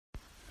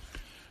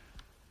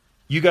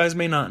You guys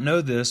may not know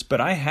this, but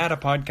I had a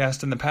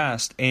podcast in the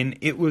past, and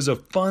it was a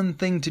fun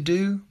thing to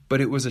do,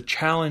 but it was a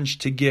challenge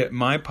to get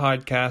my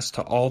podcast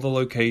to all the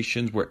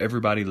locations where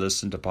everybody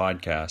listened to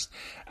podcasts.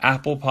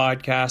 Apple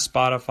Podcasts,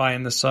 Spotify,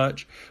 and the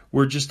such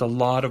were just a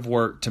lot of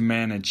work to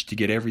manage to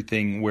get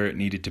everything where it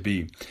needed to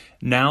be.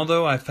 Now,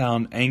 though, I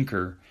found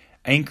Anchor.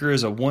 Anchor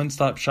is a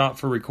one-stop shop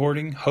for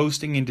recording,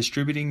 hosting, and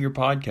distributing your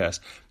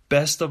podcast.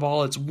 Best of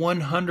all, it's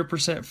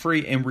 100%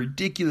 free and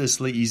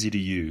ridiculously easy to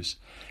use.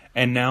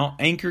 And now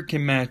Anchor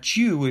can match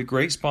you with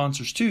great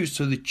sponsors too,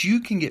 so that you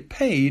can get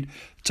paid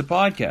to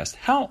podcast.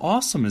 How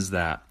awesome is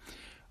that?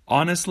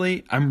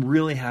 Honestly, I'm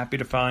really happy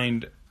to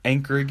find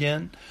Anchor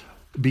again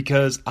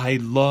because I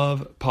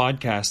love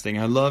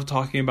podcasting. I love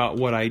talking about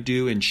what I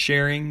do and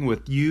sharing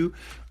with you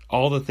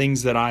all the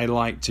things that I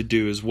like to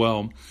do as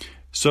well.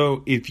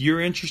 So if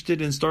you're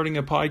interested in starting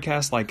a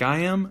podcast like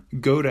I am,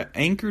 go to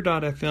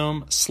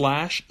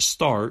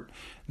anchor.fm/start.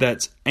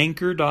 That's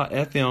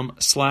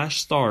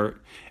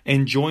anchor.fm/start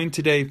and join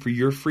today for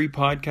your free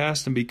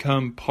podcast and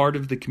become part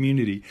of the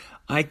community.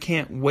 I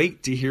can't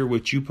wait to hear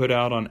what you put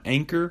out on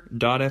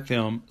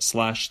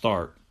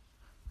anchor.fm/start.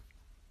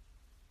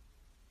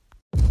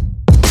 Hey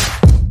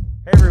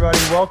everybody,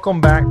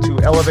 welcome back to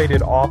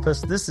Elevated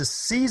Office. This is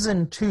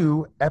season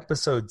 2,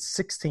 episode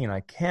 16. I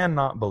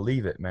cannot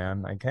believe it,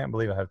 man. I can't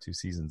believe I have 2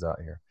 seasons out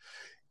here.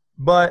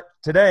 But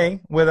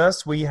today with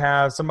us, we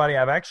have somebody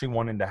I've actually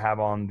wanted to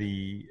have on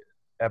the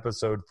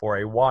episode for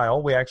a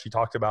while. We actually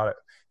talked about it.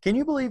 Can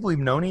you believe we've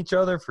known each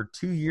other for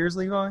 2 years,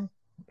 Levi?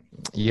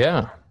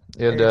 Yeah.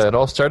 It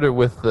all started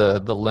with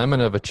the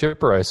lemon of a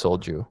chipper I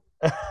sold you.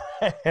 And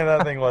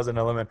that thing wasn't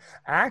a lemon.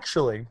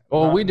 Actually.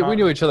 Well, we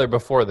knew each other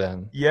before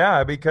then.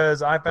 Yeah,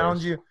 because I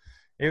found you.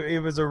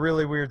 It was a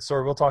really weird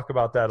story. We'll talk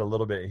about that a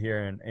little bit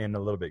here in a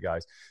little bit,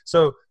 guys.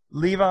 So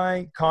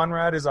Levi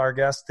Conrad is our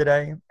guest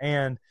today,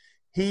 and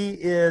he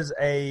is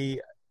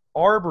a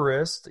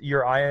arborist.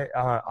 You're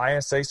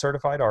ISA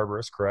certified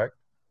arborist, correct?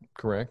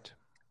 Correct.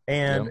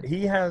 And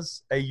he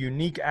has a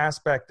unique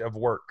aspect of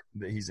work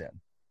that he's in.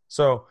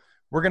 So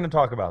we're going to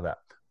talk about that.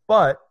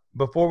 But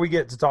before we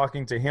get to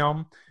talking to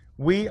him,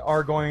 we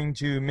are going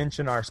to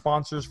mention our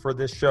sponsors for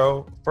this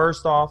show.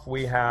 First off,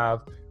 we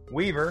have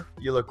Weaver.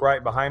 You look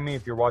right behind me.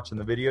 If you're watching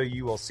the video,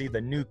 you will see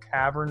the new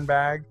Cavern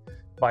bag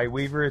by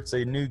Weaver. It's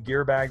a new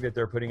gear bag that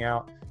they're putting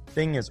out.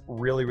 Thing is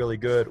really, really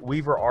good.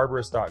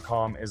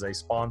 WeaverArborist.com is a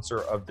sponsor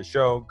of the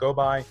show. Go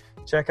by,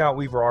 check out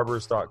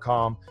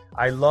WeaverArborist.com.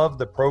 I love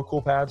the Pro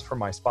Cool pads for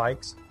my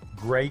spikes.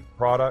 Great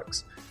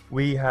products.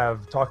 We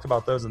have talked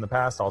about those in the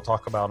past. I'll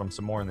talk about them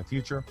some more in the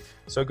future.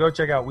 So go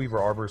check out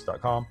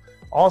WeaverArborist.com.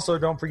 Also,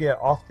 don't forget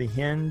Off the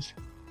Hinge.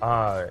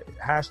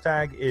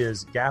 Hashtag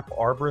is Gap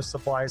Arborist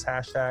Supplies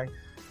hashtag.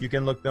 You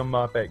can look them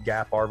up at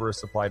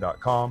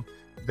GapArboristSupply.com.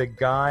 The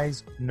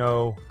guys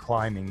know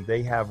climbing.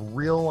 They have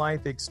real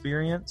life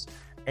experience.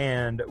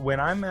 And when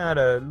I'm at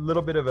a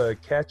little bit of a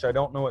catch, I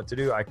don't know what to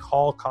do, I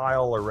call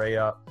Kyle or Ray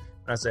up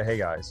and I say, hey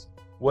guys,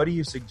 what do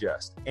you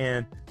suggest?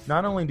 And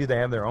not only do they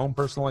have their own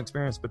personal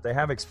experience, but they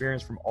have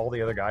experience from all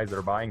the other guys that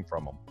are buying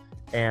from them.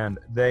 And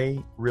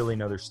they really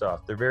know their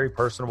stuff. They're very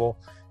personable,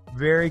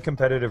 very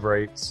competitive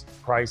rates.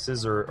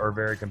 Prices are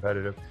very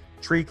competitive.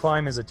 Tree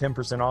Climb is a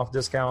 10% off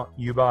discount.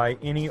 You buy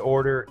any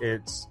order,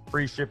 it's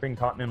free shipping,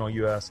 continental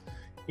US.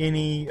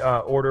 Any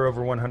order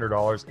over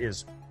 $100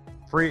 is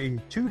free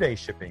 2-day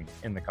shipping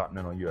in the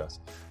continental US.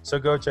 So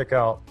go check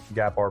out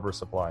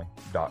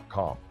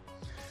GapArborSupply.com.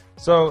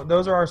 So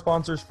those are our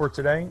sponsors for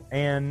today.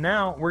 And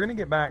now we're going to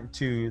get back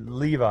to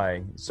Levi.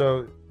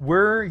 So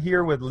we're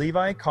here with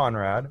Levi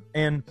Conrad.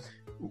 And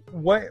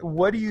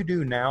what do you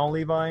do now,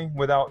 Levi,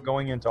 without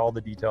going into all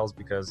the details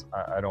because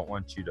I don't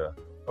want you to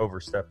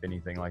overstep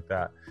anything like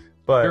that.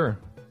 But Sure.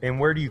 And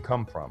where do you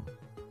come from?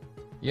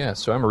 Yeah,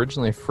 so I'm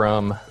originally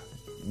from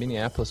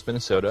Minneapolis,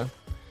 Minnesota,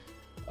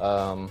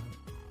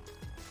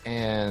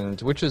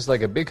 and which is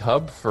like a big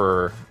hub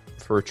for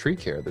tree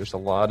care. There's a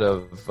lot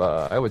of,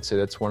 I would say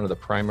that's one of the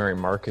primary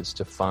markets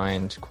to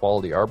find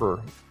quality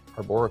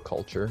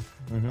arboriculture.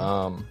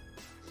 Mm-hmm.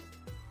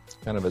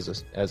 Kind of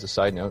as a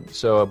side note.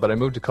 So, but I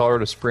moved to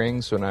Colorado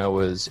Springs when I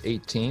was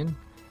 18.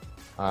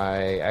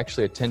 I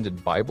actually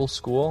attended Bible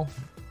school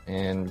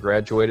and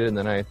graduated, and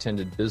then I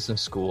attended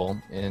business school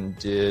and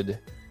did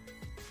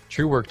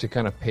tree work to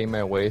kind of pay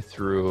my way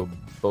through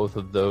both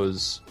of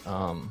those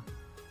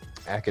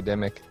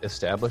academic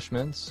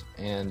establishments.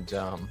 And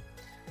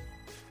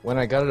when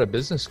I got out of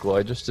business school,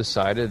 I just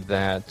decided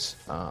that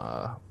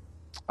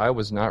I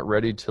was not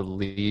ready to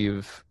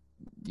leave,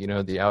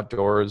 the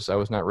outdoors. I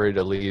was not ready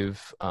to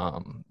leave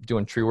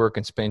doing tree work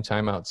and spending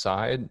time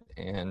outside.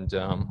 And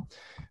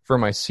for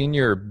my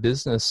senior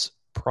business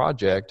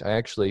project, I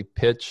actually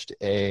pitched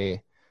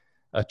a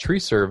tree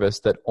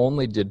service that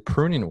only did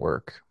pruning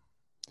work.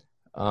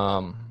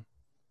 My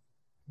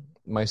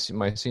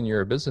senior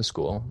year of business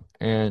school,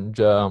 and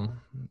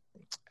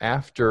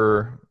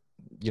after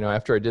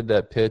I did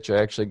that pitch, I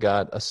actually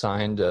got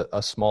assigned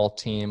a small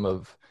team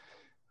of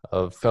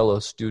fellow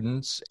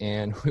students,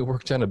 and we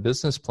worked on a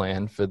business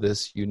plan for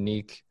this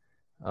unique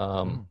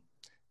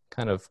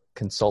kind of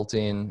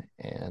consulting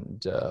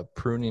and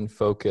pruning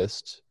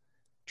focused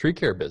tree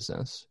care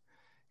business.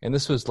 And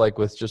this was like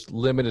with just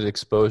limited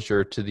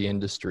exposure to the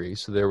industry.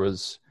 So there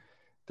was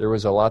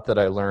a lot that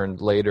I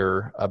learned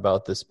later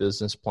about this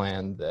business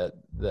plan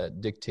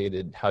that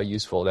dictated how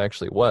useful it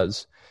actually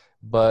was.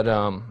 But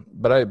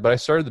I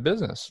started the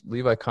business.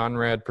 Levi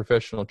Conrad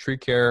Professional Tree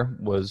Care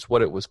was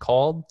what it was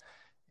called,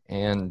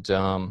 and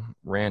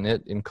ran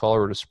it in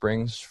Colorado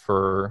Springs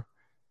for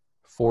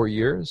 4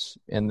 years.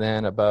 And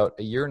then about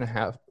a year and a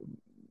half,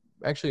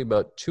 actually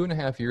about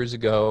 2.5 years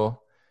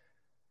ago,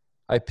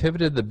 I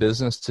pivoted the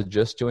business to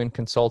just doing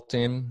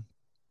consulting,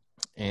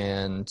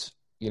 and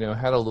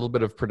had a little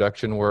bit of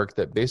production work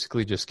that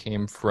basically just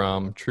came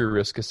from tree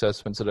risk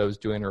assessments that I was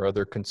doing or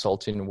other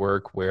consulting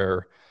work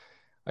where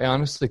I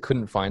honestly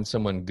couldn't find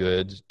someone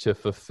good to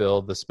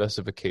fulfill the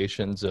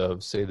specifications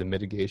of, say, the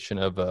mitigation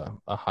of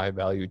a high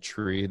value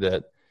tree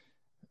that,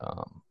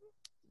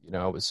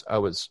 I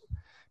was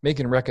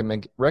making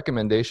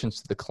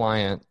recommendations to the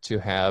client to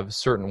have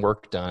certain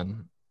work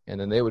done. And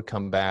then they would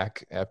come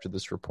back after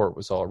this report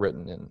was all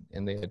written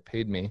and they had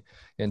paid me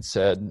and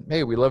said,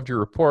 "Hey, we loved your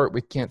report.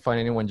 We can't find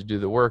anyone to do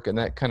the work." And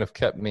that kind of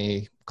kept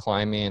me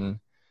climbing,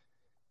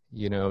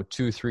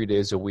 2-3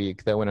 days a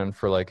week. That went on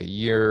for like a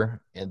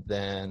year. And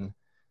then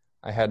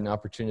I had an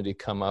opportunity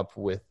come up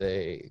with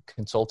a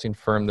consulting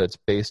firm that's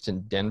based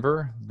in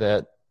Denver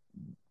that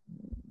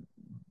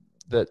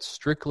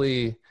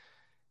strictly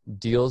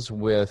deals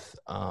with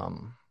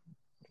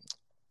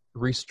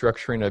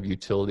restructuring of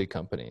utility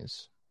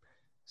companies.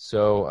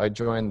 So I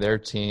joined their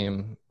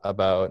team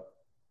about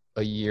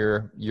a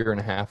year and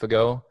a half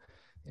ago,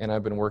 and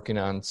I've been working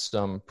on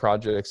some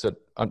projects that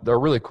they're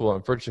really cool.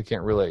 Unfortunately,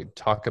 can't really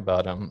talk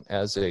about them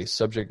as a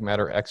subject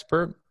matter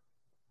expert.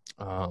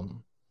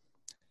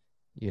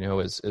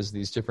 As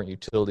these different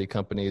utility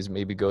companies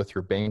maybe go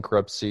through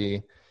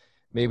bankruptcy,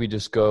 maybe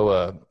just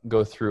go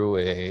through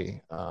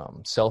a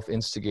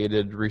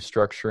self-instigated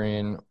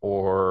restructuring,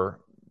 or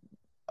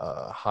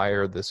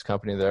hire this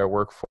company that I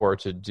work for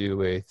to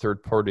do a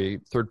third party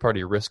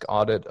risk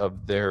audit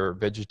of their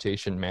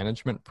vegetation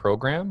management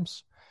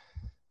programs.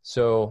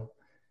 So,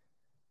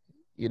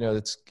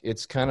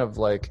 it's kind of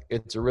like,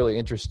 it's a really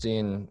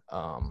interesting,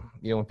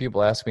 when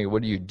people ask me,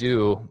 "What do you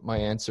do?" My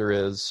answer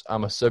is,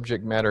 I'm a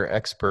subject matter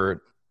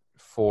expert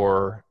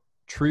for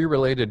tree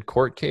related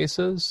court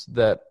cases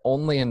that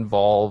only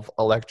involve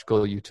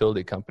electrical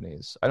utility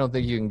companies. I don't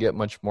think you can get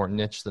much more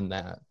niche than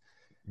that.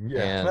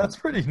 Yeah, that's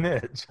pretty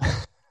niche.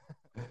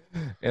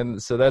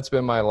 And so that's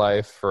been my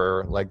life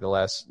for like the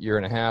last year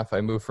and a half.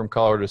 I moved from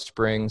Colorado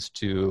Springs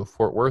to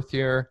Fort Worth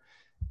here.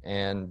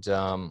 And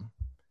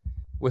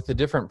with the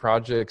different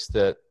projects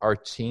that our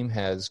team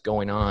has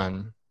going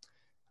on,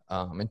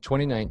 in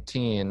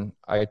 2019,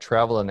 I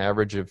travel an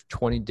average of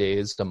 20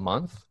 days a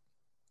month.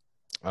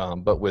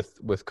 But with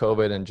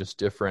COVID and just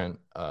different,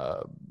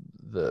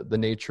 the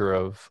nature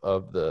of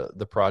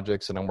the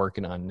projects that I'm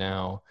working on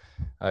now,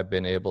 I've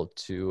been able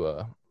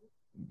to,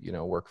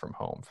 work from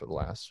home for the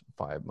last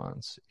 5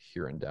 months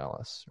here in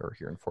Dallas or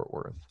here in Fort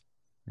Worth.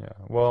 Yeah.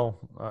 Well,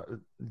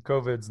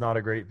 COVID's not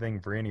a great thing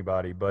for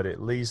anybody, but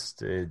at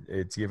least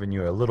it's given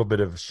you a little bit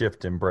of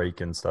shift and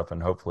break and stuff.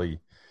 And hopefully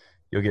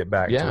you'll get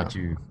back to what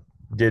you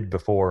did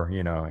before,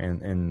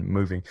 and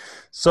moving.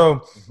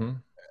 So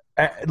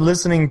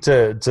listening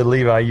to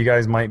Levi, you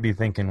guys might be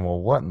thinking, well,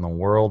 what in the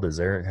world is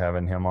Eric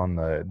having him on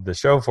the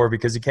show for?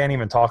 Because he can't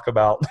even talk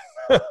about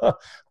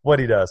what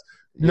he does.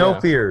 No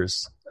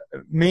fears.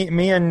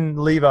 Me and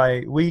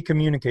Levi, we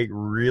communicate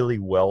really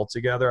well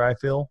together, I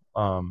feel.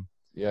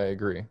 Yeah, I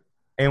agree.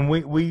 And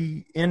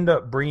we end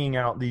up bringing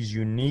out these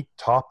unique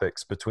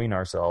topics between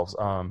ourselves.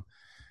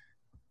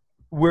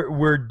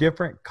 We're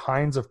different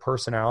kinds of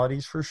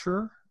personalities for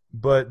sure,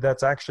 but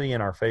that's actually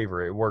in our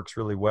favor. It works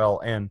really well.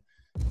 And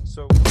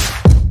so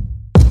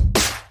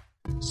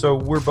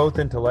we're both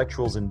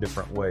intellectuals in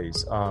different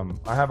ways.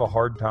 I have a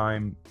hard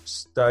time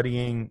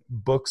studying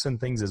books and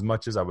things as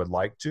much as I would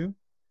like to,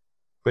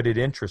 but it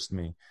interests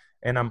me.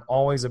 And I'm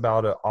always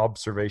about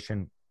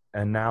observation,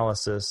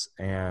 analysis,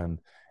 and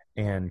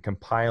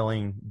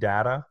compiling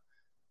data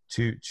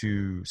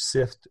to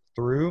sift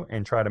through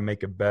and try to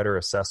make a better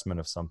assessment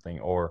of something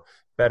or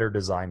better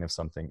design of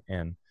something.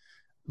 And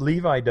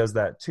Levi does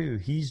that too.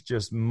 He's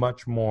just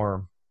much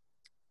more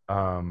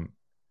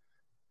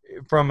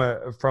from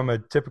a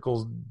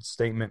typical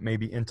statement,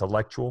 maybe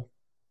intellectual,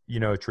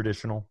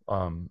 traditional.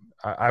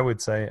 I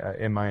would say,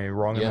 am I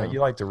wrong in that? You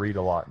like to read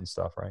a lot and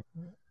stuff, right?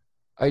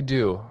 I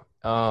do.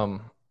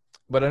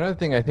 But another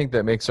thing I think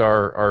that makes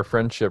our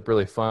friendship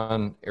really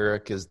fun,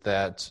 Eric, is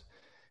that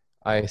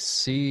I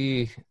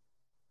see.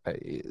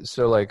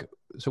 So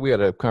we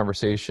had a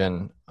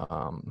conversation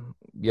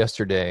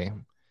yesterday,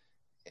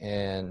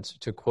 and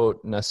to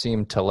quote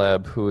Nassim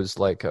Taleb, who is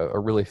like a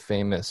really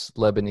famous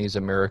Lebanese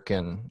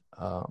American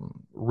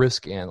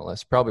risk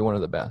analyst, probably one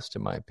of the best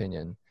in my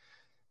opinion.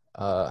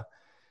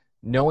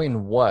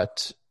 Knowing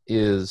what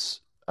is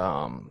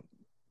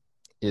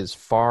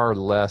far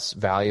less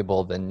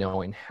valuable than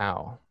knowing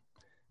how.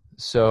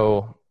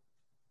 So,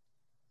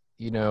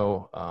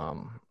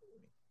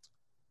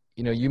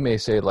 you may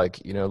say like,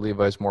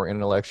 Levi's more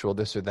intellectual,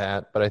 this or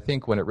that, but I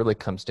think when it really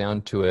comes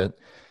down to it,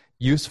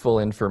 useful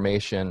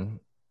information,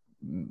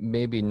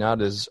 maybe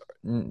not as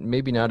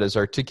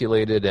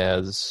articulated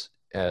as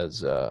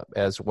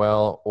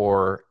well,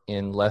 or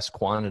in less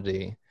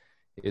quantity,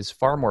 is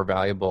far more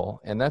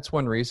valuable. And that's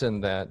one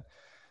reason that,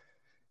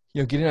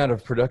 getting out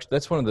of production,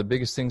 that's one of the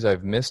biggest things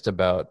I've missed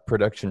about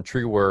production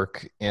tree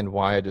work, and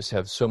why I just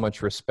have so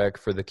much respect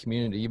for the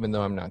community. Even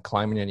though I'm not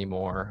climbing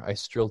anymore, I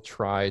still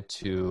try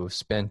to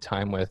spend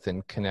time with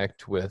and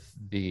connect with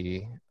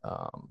the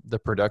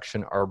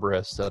production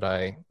arborists that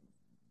I,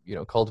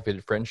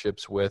 cultivated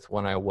friendships with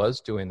when I was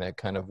doing that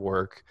kind of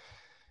work,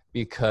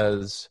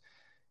 because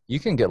you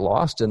can get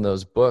lost in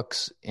those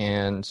books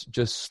and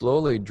just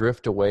slowly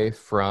drift away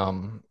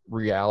from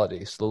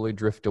reality, slowly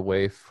drift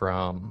away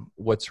from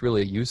what's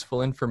really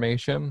useful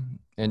information,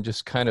 and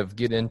just kind of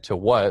get into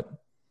what,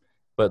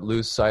 but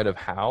lose sight of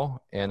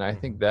how. And I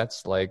think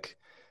that's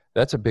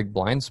a big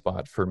blind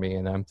spot for me.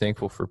 And I'm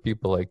thankful for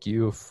people like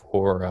you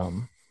for,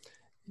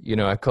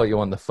 I call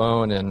you on the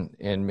phone,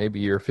 and maybe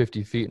you're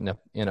 50 feet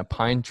in a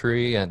pine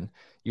tree, and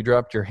you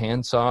dropped your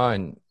handsaw,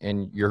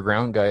 and your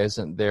ground guy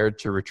isn't there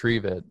to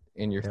retrieve it.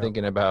 And you're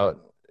thinking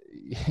about,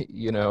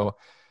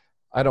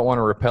 I don't want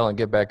to rappel and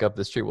get back up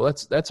this tree. Well,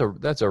 that's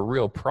a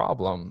real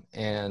problem.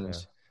 And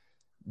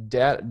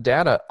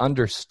data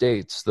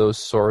understates those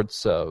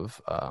sorts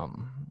of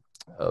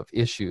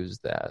issues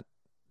that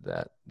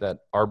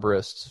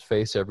arborists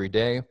face every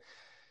day.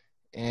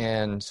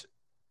 And,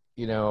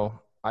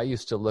 I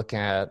used to look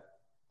at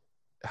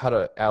how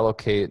to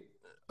allocate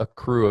a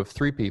crew of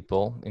 3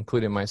 people,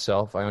 including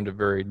myself. I owned a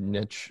very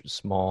niche,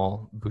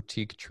 small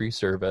boutique tree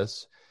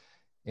service.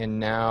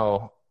 And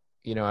now,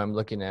 I'm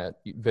looking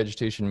at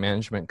vegetation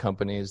management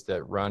companies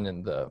that run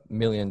in the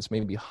millions,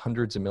 maybe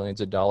hundreds of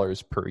millions of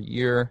dollars per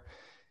year.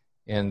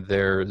 And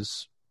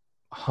there's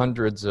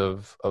hundreds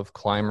of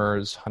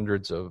climbers,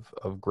 hundreds of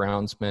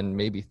groundsmen,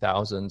 maybe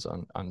thousands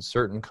on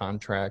certain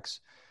contracts.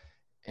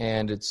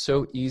 And it's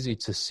so easy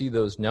to see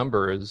those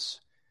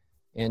numbers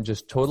and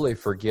just totally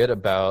forget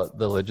about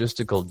the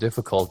logistical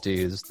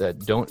difficulties that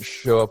don't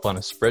show up on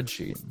a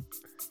spreadsheet.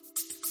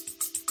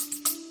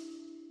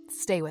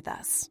 Stay with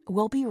us.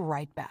 We'll be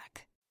right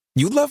back.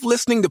 You love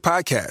listening to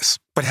podcasts,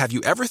 but have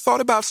you ever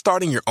thought about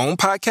starting your own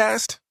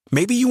podcast?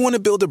 Maybe you want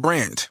to build a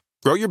brand,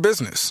 grow your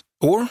business,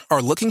 or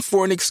are looking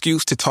for an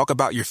excuse to talk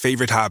about your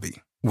favorite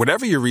hobby.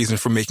 Whatever your reason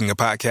for making a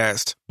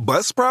podcast,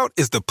 Buzzsprout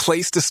is the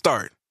place to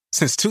start.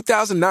 Since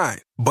 2009,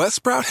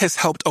 Buzzsprout has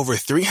helped over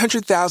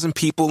 300,000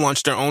 people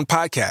launch their own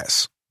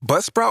podcasts.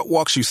 Buzzsprout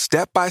walks you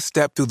step by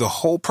step through the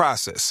whole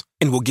process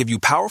and will give you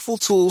powerful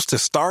tools to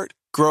start,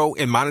 grow,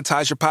 and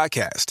monetize your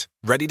podcast.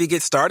 Ready to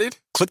get started?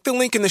 Click the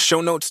link in the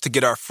show notes to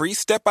get our free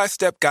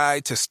step-by-step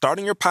guide to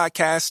starting your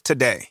podcast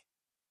today.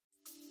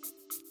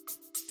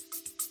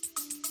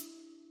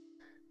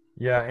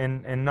 Yeah,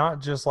 and not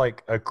just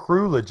like a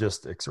crew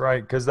logistics,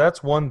 right? Because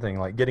that's one thing,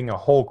 like getting a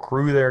whole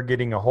crew there,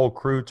 getting a whole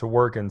crew to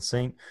work in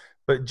sync,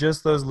 but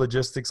just those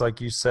logistics, like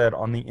you said,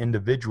 on the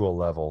individual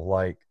level,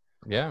 like,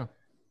 and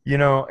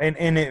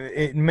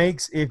it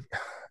makes it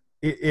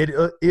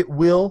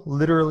will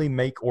literally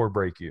make or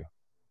break you,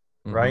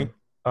 right?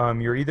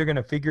 You're either going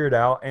to figure it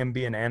out and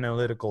be an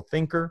analytical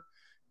thinker,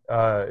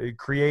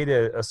 create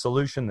a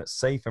solution that's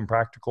safe and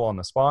practical on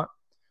the spot,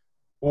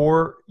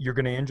 or you're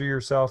going to injure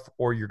yourself,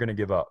 or you're going to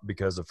give up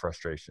because of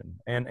frustration.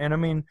 And I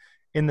mean,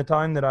 in the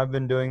time that I've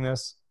been doing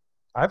this,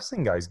 I've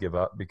seen guys give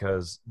up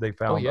because they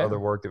found other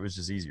work that was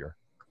just easier,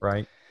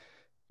 right?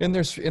 And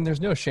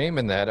there's no shame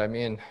in that. I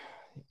mean,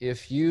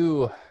 if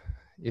you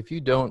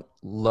don't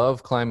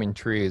love climbing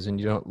trees and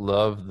you don't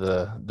love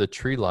the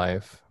tree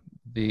life,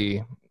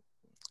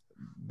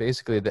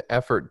 basically the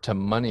effort to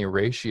money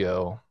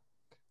ratio,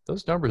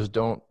 those numbers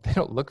don't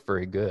look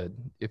very good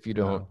if you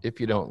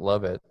don't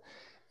love it.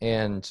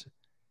 And,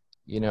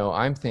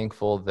 I'm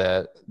thankful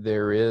that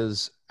there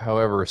is,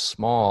 however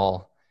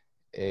small,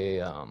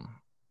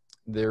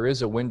 there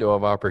is a window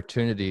of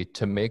opportunity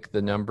to make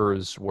the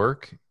numbers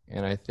work.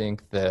 And I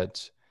think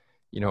that,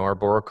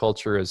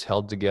 arboriculture is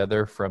held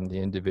together from the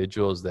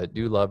individuals that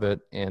do love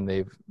it, and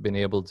they've been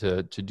able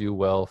to do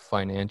well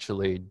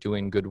financially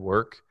doing good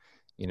work,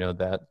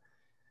 that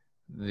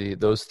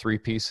those 3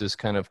 pieces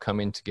kind of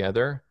coming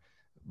together.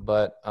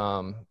 But,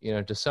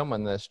 to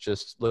someone that's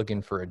just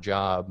looking for a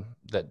job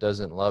that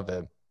doesn't love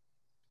it,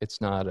 it's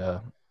not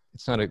a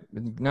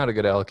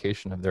good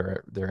allocation of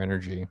their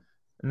energy.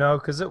 No,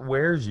 because it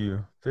wears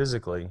you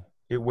physically.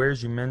 It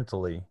wears you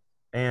mentally.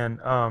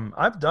 And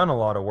I've done a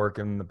lot of work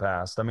in the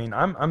past. I mean,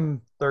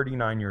 I'm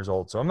 39 years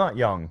old, so I'm not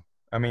young.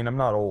 I mean, I'm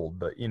not old,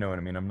 but you know what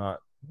I mean? I'm not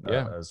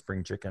a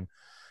spring chicken.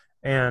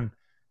 And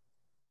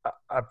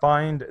I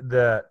find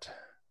that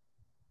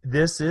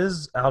this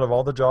is, out of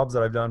all the jobs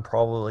that I've done,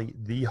 probably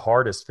the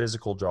hardest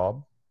physical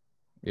job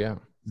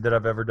that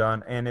I've ever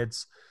done. And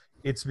it's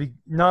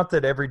not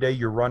that every day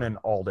you're running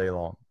all day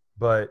long,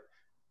 but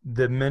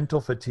the mental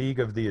fatigue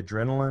of the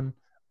adrenaline,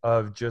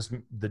 of just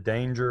the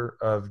danger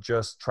of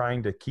just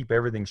trying to keep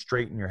everything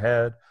straight in your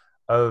head,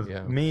 of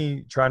Yeah.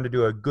 me trying to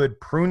do a good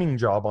pruning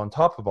job on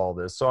top of all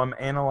this. So I'm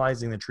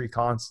analyzing the tree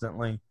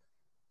constantly,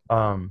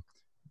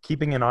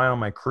 keeping an eye on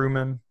my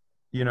crewmen,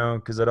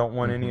 because I don't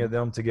want any of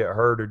them to get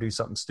hurt or do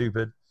something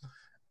stupid.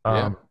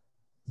 Yeah.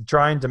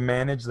 Trying to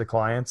manage the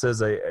clients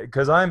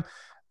because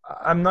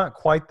I'm not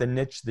quite the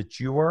niche that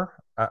you are.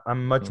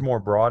 I'm much more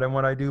broad in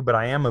what I do, but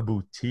I am a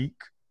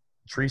boutique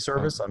tree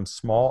service. I'm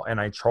small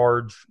and I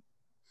charge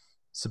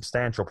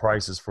substantial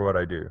prices for what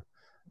I do.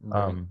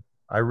 Right.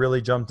 I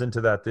really jumped into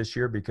that this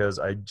year because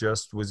I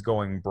just was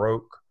going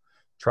broke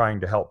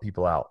trying to help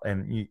people out,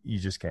 and you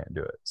just can't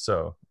do it.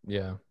 So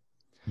Yeah.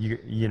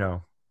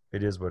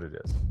 It is what it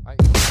is.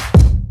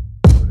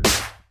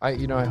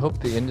 I hope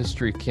the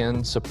industry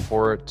can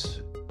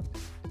support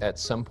at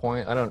some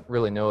point. I don't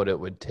really know what it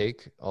would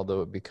take,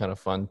 although it'd be kind of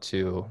fun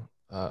to,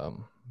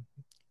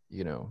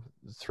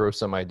 throw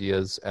some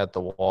ideas at the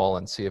wall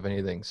and see if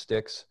anything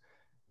sticks.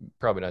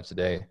 Probably not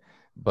today,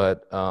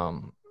 but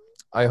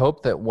I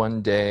hope that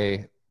one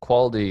day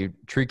quality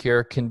tree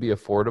care can be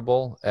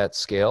affordable at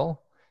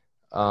scale.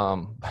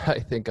 But I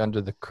think under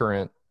the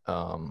current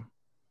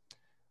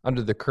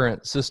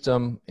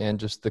system and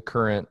just the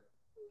current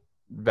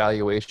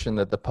valuation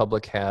that the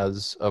public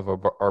has of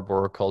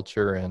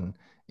arboriculture and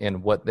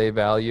what they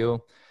value,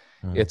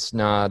 it's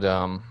not,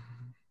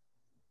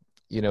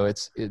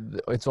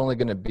 it's only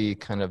going to be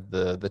kind of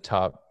the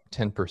top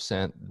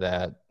 10%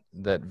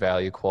 that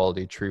value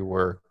quality tree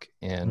work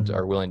and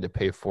are willing to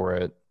pay for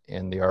it.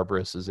 And the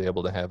arborist is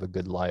able to have a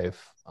good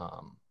life,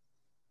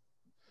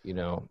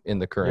 in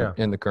the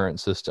current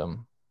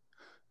system.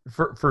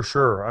 For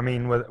sure. I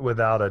mean,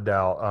 without a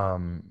doubt.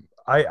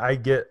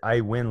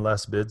 I win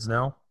less bids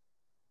now,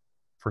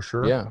 for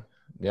sure. Yeah.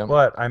 Yeah.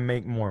 But I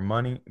make more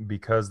money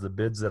because the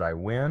bids that I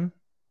win,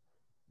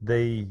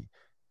 they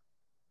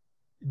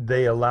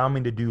allow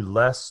me to do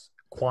less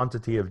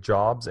quantity of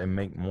jobs and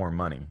make more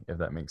money, if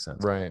that makes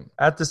sense. Right.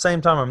 At the same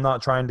time, I'm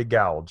not trying to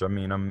gouge. I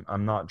mean,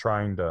 I'm not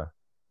trying to,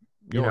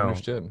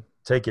 understood.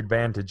 take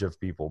advantage of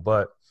people,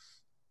 but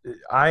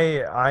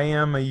I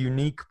am a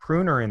unique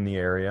pruner in the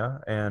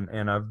area,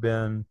 and I've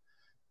been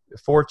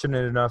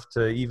fortunate enough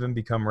to even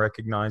become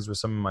recognized with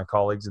some of my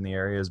colleagues in the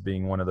area as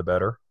being one of the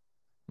better,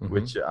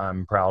 which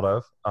I'm proud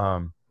of.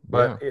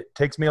 But it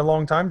takes me a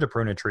long time to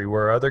prune a tree,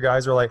 where other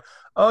guys are like,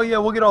 oh yeah,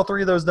 we'll get all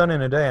 3 of those done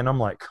in a day. And I'm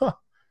like,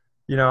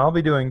 I'll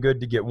be doing good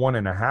to get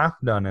 1.5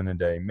 done in a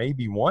day,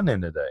 maybe 1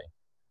 in a day.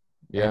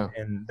 Yeah.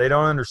 And they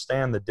don't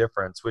understand the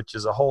difference, which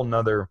is a whole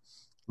nother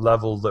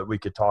level that we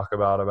could talk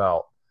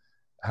about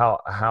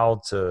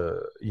how to,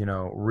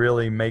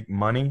 really make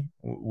money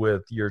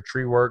with your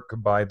tree work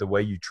by the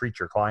way you treat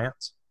your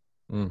clients.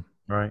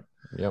 Right.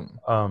 Yep.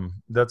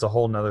 That's a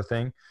whole nother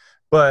thing.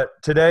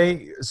 But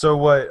today, so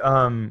what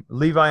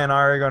Levi and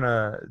I are going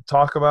to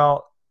talk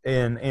about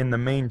in the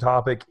main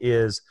topic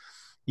is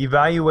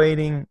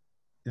evaluating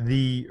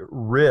the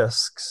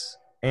risks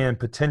and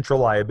potential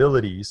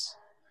liabilities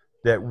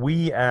that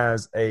we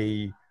as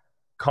a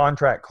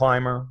contract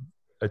climber,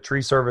 a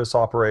tree service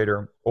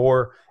operator,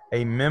 or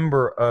a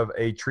member of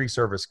a tree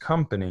service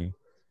company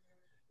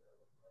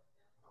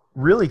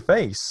really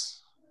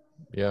face.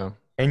 Yeah.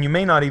 And you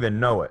may not even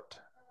know it.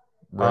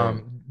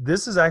 Right.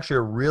 This is actually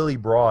a really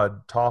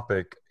broad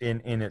topic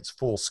in its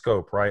full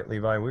scope, right,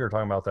 Levi? We were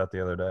talking about that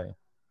the other day.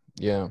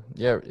 Yeah.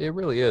 Yeah, it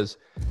really is.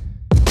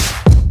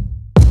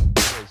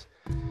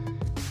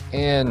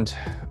 And,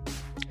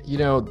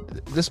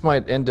 this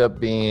might end up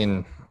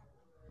being,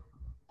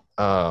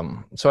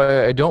 so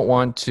I don't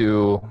want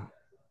to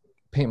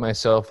paint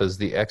myself as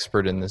the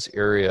expert in this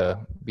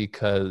area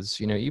because,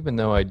 even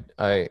though I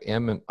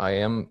am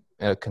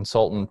a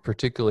consultant,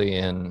 particularly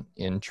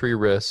in tree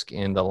risk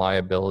and the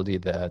liability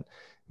that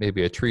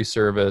maybe a tree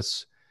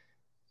service,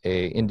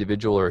 a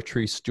individual or a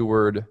tree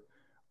steward,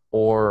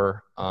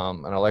 or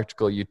an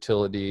electrical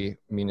utility,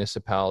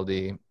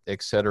 municipality,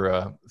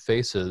 etc.,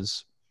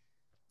 faces.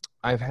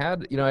 I've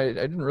had, I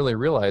didn't really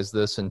realize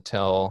this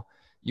until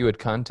you had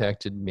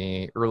contacted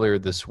me earlier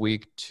this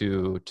week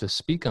to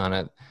speak on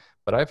it,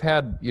 but I've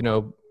had,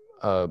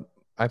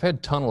 I've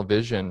had tunnel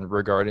vision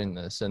regarding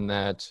this, and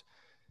that,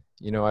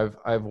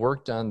 I've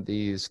worked on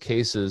these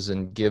cases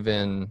and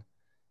given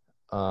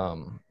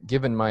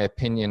my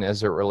opinion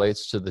as it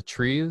relates to the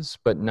trees,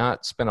 but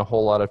not spent a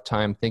whole lot of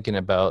time thinking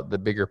about the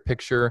bigger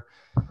picture.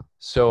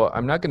 So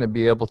I'm not going to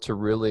be able to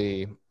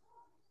really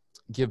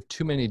give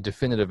too many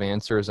definitive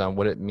answers on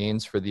what it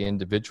means for the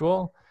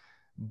individual.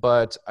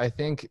 But I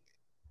think,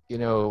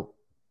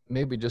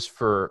 maybe just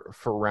for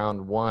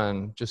round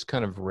one, just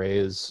kind of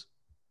raise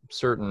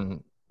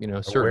certain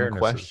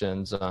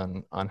questions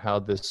on how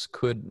this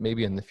could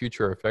maybe in the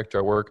future affect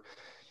our work.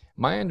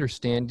 My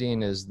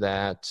understanding is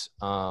that,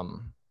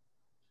 when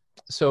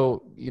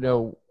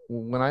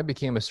I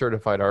became a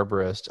certified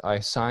arborist, I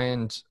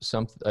signed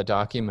a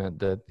document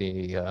that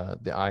the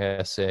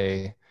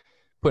ISA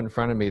put in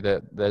front of me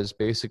that is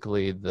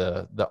basically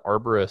the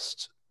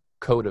arborist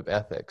code of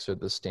ethics, or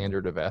the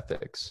standard of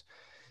ethics.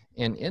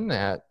 And in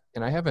that,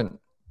 and I haven't,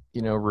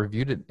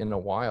 reviewed it in a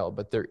while,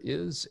 but there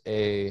is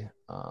a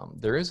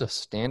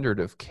standard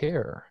of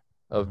care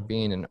of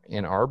being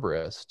an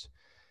arborist.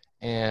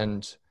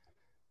 And,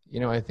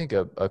 I think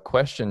a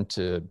question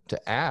to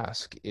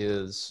ask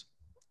is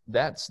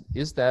that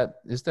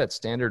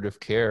standard of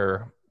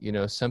care,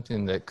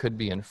 something that could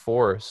be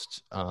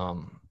enforced,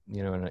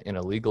 in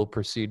a legal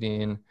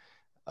proceeding.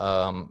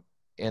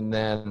 And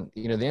then,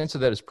 the answer to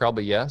that is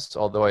probably yes,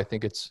 although I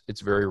think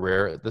it's very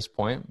rare at this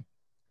point.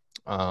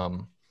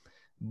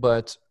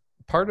 But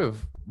part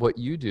of what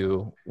you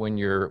do when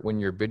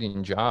you're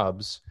bidding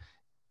jobs,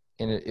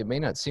 and it may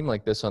not seem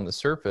like this on the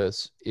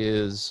surface,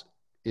 is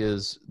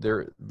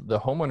the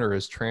homeowner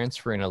is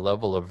transferring a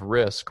level of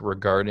risk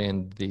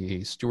regarding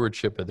the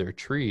stewardship of their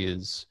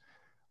trees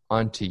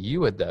onto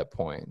you at that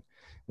point.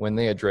 When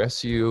they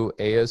address you,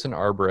 as an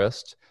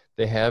arborist,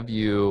 they have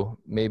you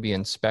maybe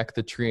inspect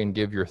the tree and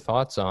give your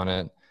thoughts on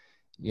it.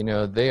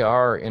 They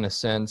are, in a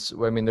sense,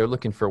 they're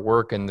looking for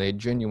work, and they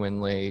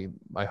genuinely,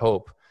 I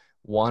hope,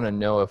 want to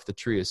know if the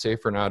tree is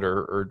safe or not,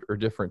 or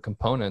different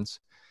components.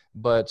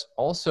 But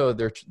also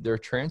they're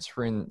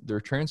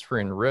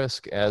transferring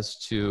risk as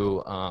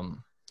to,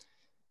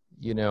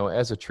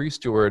 as a tree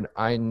steward,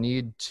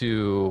 I'm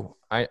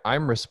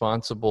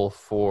responsible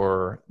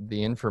for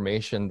the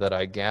information that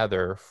I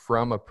gather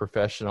from a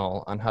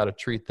professional on how to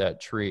treat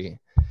that tree.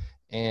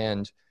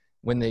 And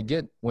when they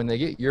get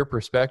your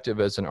perspective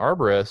as an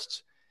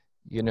arborist,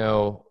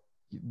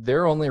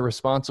 they're only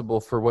responsible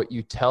for what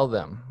you tell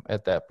them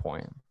at that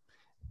point.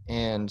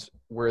 And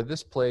where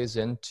this plays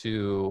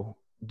into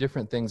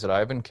different things that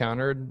I've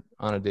encountered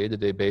on a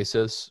day-to-day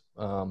basis,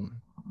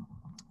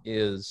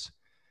 is,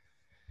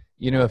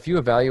 if you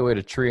evaluate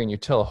a tree and you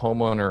tell a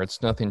homeowner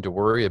it's nothing to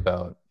worry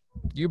about,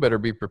 you better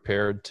be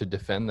prepared to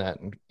defend that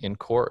in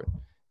court,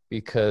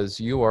 because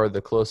you are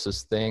the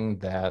closest thing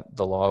that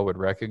the law would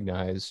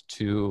recognize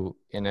to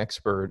an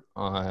expert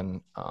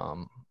on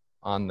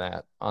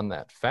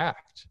that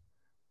fact.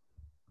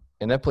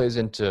 And that plays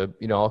into,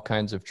 all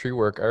kinds of tree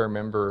work. I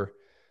remember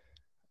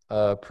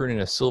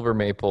pruning a silver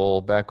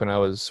maple back when I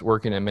was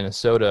working in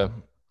Minnesota,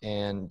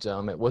 and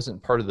it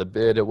wasn't part of the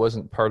bid. It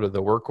wasn't part of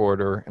the work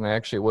order. And I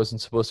actually wasn't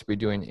supposed to be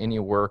doing any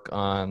work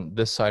on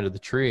this side of the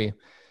tree,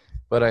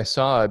 but I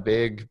saw a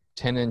big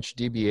 10-inch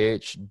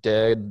DBH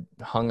dead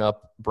hung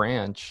up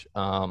branch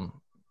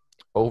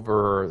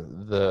over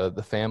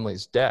the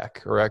family's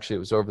deck, or actually it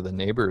was over the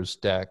neighbor's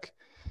deck.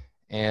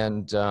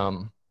 And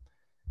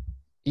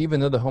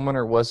even though the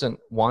homeowner wasn't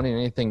wanting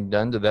anything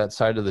done to that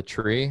side of the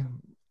tree,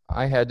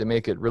 I had to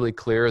make it really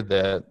clear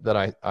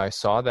that I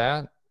saw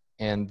that,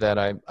 and that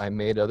I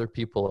made other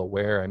people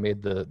aware. I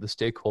made the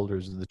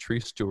stakeholders of the tree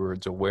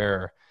stewards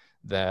aware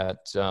that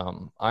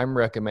I'm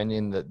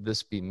recommending that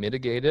this be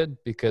mitigated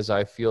because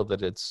I feel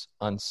that it's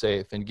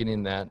unsafe, and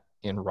getting that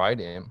in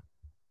writing.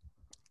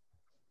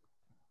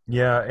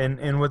 Yeah,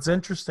 and what's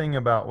interesting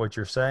about what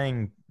you're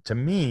saying to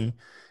me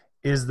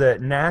is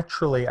that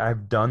naturally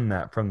I've done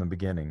that from the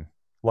beginning.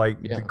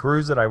 Like the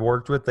crews that I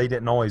worked with, they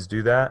didn't always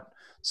do that.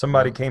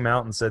 Somebody came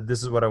out and said,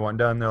 this is what I want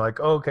done. They're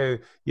like, oh, okay,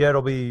 yeah,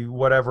 it'll be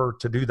whatever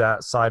to do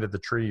that side of the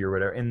tree or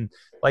whatever. And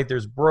like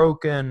there's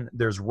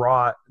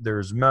rot,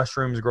 there's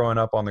mushrooms growing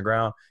up on the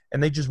ground,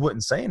 and they just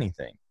wouldn't say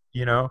anything,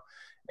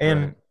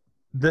 And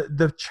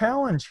the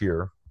challenge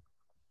here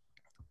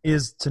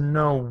is to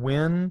know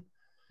when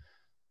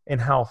and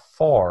how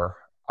far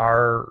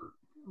our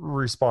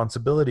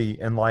responsibility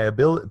and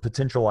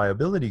potential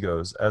liability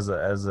goes as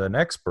an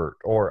expert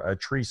or a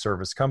tree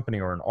service company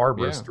or an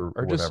arborist or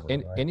whatever. Just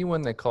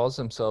anyone that calls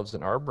themselves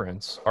an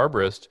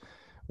arborist,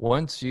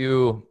 once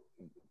you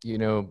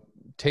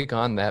take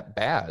on that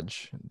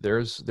badge, there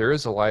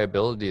is a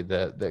liability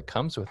that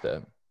comes with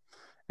it.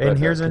 And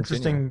here's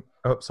interesting.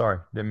 Oh, sorry,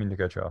 didn't mean to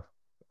cut you off.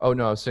 Oh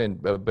no, I was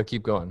saying, but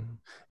keep going.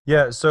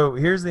 Yeah, so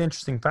here's the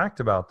interesting fact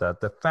about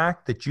that. The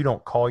fact that you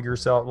don't call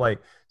yourself, like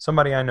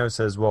somebody I know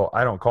says, well,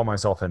 I don't call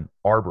myself an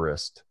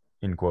arborist,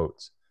 in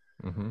quotes,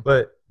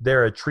 but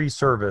they're a tree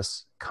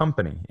service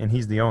company and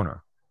he's the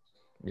owner.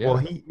 Yeah. Well,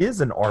 he is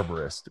an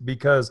arborist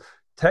because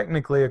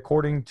technically,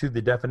 according to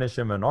the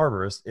definition of an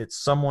arborist, it's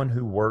someone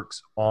who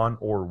works on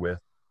or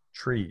with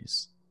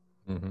trees.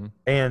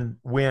 And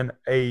when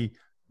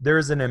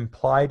there's an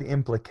implied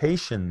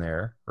implication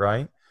there,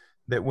 right?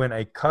 That when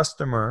a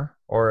customer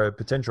or a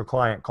potential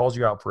client calls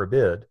you out for a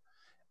bid,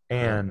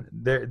 and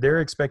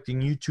they're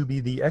expecting you to be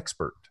the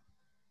expert,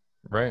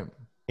 right,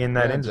 in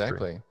that industry.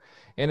 Exactly.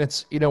 And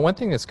it's one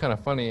thing that's kind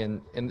of funny,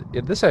 and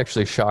this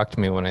actually shocked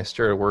me when I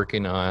started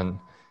working on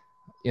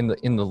in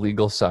the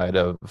legal side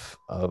of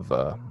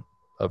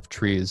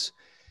trees,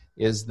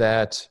 is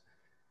that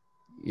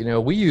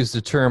we use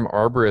the term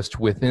arborist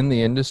within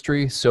the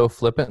industry so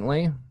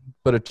flippantly,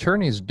 but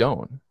attorneys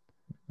don't.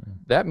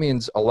 That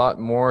means a lot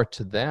more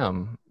to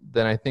them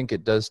than I think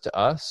it does to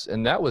us.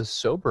 And that was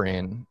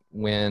sobering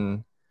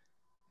when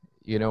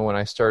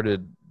I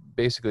started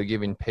basically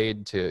getting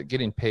paid to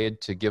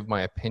give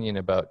my opinion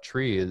about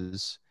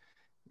trees.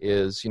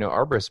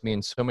 Arborist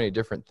means so many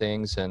different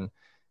things. And,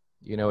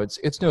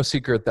 it's no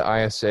secret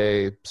the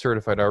ISA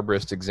certified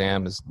arborist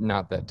exam is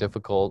not that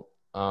difficult.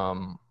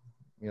 That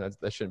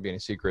shouldn't be any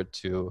secret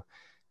to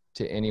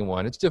to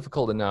anyone. It's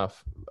difficult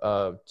enough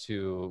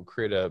to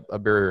create a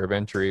barrier of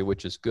entry,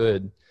 which is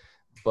good,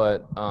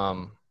 but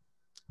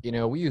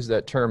we use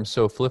that term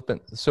so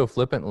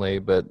flippantly,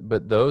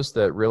 but those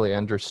that really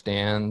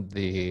understand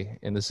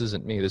and this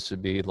isn't me, this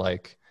would be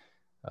like,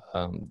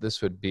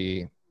 this would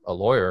be a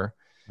lawyer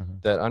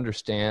that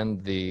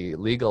understand the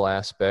legal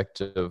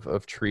aspect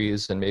of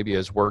trees and maybe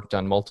has worked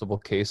on multiple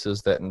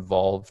cases that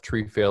involve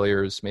tree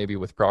failures, maybe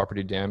with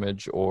property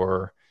damage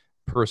or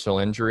personal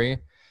injury.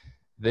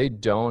 They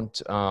don't,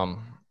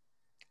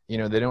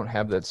 they don't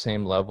have that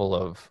same level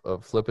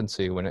of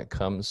flippancy when it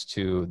comes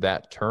to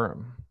that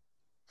term.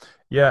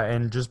 Yeah,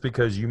 and just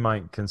because you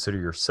might consider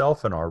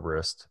yourself an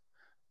arborist,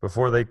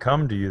 before they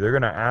come to you, they're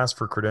going to ask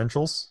for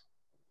credentials.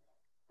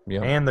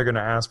 Yeah. And they're going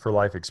to ask for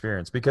life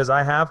experience, because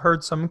I have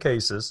heard some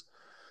cases.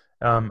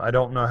 I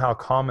don't know how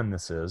common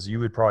this is. You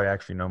would probably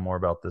actually know more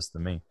about this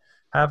than me.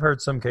 I've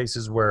heard some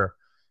cases where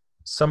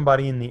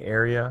somebody in the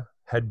area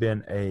had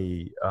been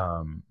an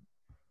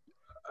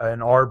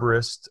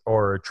arborist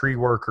or a tree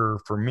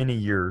worker for many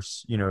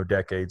years,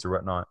 decades or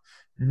whatnot,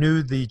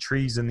 knew the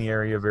trees in the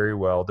area very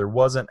well. There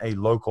wasn't a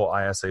local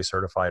ISA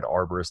certified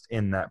arborist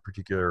in that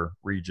particular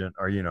region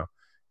or, in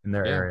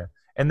their area.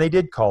 And they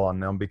did call on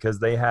them because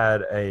they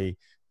had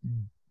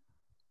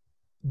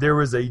there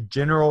was a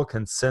general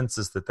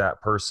consensus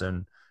that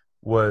person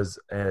was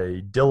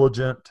a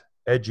diligent,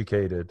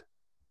 educated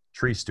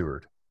tree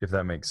steward, if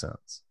that makes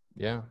sense.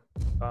 Yeah.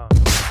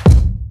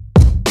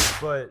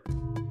 But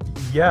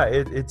yeah,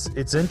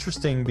 it's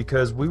interesting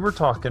because we were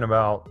talking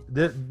about,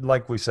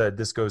 like we said,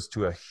 this goes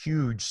to a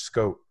huge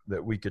scope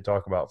that we could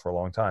talk about for a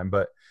long time.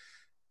 But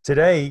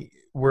today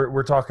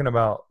we're talking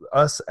about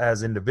us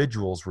as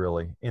individuals,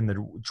 really, in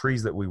the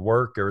trees that we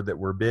work or that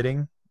we're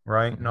bidding,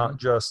 right? Mm-hmm. Not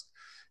just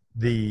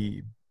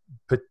the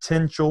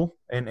potential,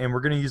 and we're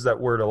going to use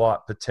that word a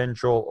lot,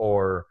 potential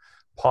or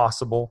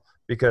possible,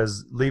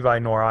 because Levi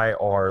nor I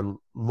are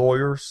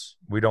lawyers.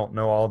 We don't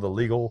know all the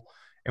legal,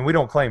 and we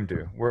don't claim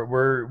to.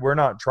 We're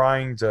not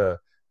trying to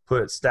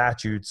put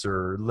statutes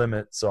or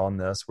limits on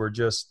this. We're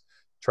just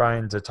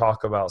trying to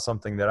talk about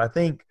something that I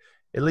think,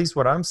 at least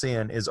what I'm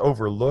seeing, is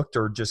overlooked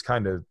or just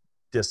kind of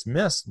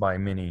dismissed by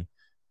many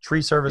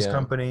tree service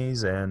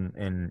companies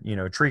and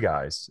tree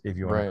guys, if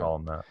you want to call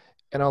them that.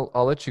 And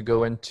I'll let you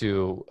go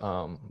into,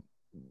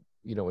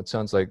 it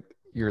sounds like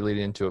you're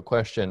leading into a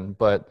question,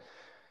 but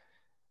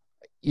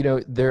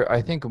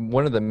I think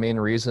one of the main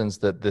reasons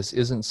that this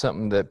isn't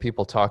something that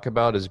people talk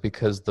about is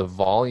because the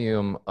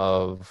volume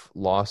of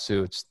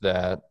lawsuits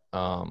that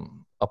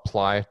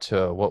apply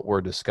to what we're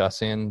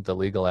discussing, the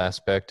legal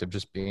aspect of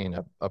just being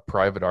a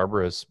private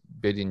arborist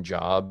bidding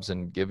jobs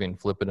and giving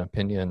flippant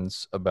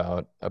opinions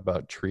about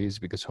trees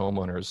because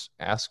homeowners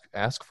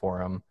ask for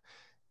them,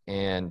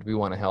 and we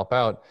want to help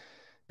out.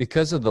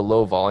 Because of the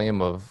low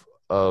volume of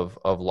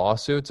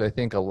lawsuits, I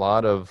think a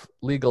lot of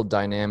legal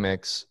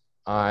dynamics,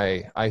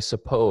 I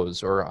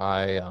suppose, or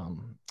I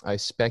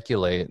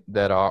speculate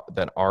that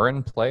are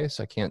in place.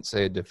 I can't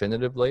say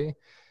definitively.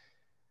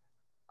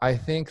 I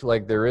think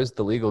like there is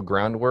the legal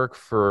groundwork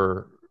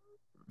for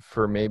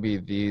maybe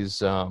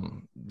these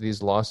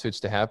lawsuits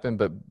to happen,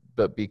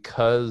 but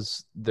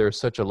because there's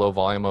such a low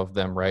volume of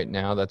them right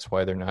now, that's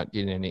why they're not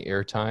getting any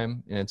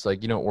airtime. And it's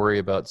like, you don't worry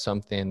about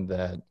something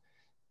that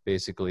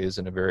basically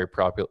isn't a very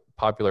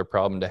popular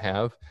problem to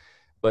have.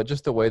 But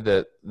just the way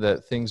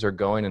that things are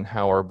going and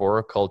how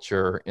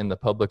arboriculture in the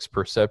public's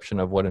perception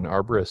of what an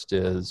arborist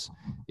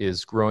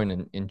is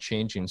growing and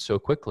changing so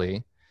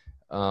quickly,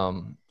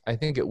 I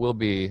think it will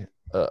be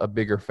a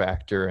bigger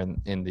factor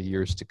in the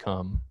years to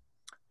come.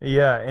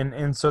 Yeah,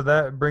 and so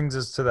that brings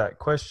us to that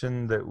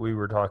question that we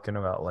were talking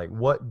about. Like,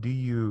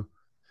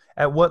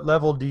 at what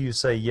level do you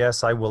say,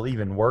 yes, I will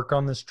even work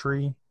on this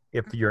tree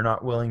if you're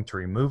not willing to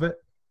remove it?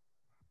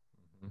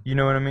 You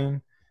know what I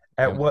mean?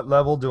 At what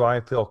level do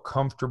I feel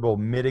comfortable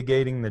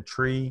mitigating the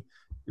tree,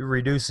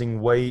 reducing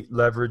weight,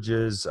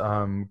 leverages,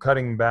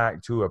 cutting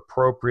back to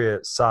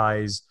appropriate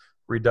size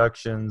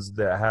reductions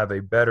that have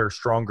a better,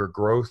 stronger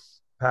growth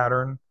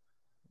pattern?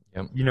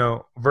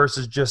 Yep.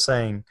 Versus just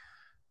saying,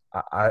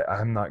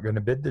 I'm not going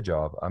to bid the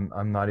job.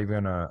 I'm not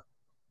even going to.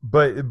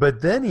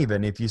 But then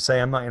even if you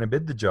say I'm not going to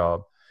bid the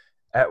job,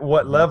 at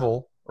what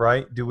level,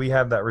 right, do we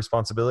have that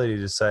responsibility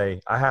to say,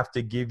 I have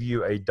to give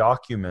you a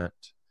document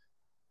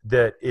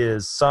that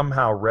is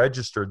somehow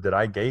registered that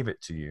I gave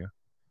it to you?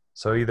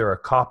 So either a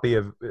copy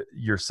of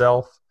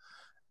yourself,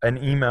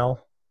 an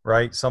email,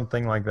 right?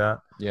 Something like that.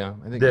 Yeah,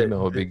 I think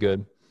email would be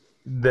good.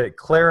 That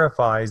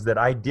clarifies that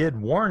I did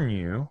warn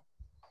you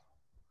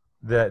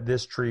that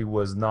this tree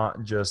was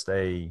not just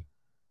a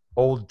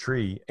old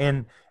tree.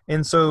 And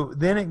so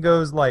then it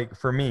goes like,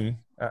 for me,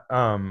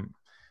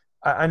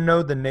 I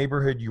know the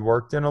neighborhood you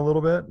worked in a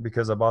little bit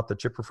because I bought the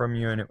chipper from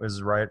you and it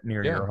was right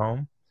near your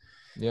home.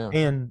 Yeah.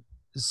 And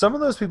some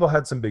of those people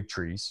had some big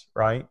trees,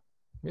 right?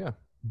 Yeah.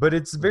 But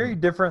it's very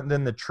different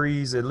than the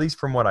trees, at least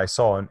from what I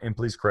saw. And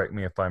please correct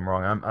me if I'm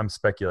wrong. I'm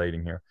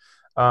speculating here.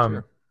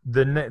 Sure.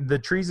 The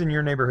trees in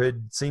your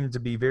neighborhood seem to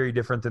be very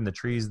different than the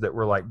trees that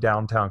were like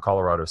downtown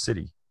Colorado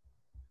City.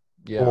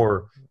 Yeah.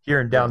 Or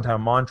here in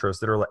downtown Montrose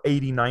that are like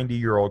 80,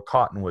 90-year-old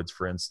cottonwoods,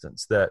 for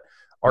instance, that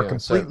are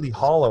completely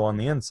hollow on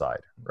the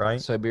inside,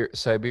 right?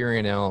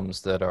 Siberian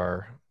elms that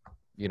are,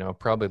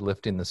 probably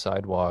lifting the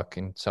sidewalk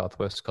in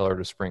Southwest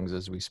Colorado Springs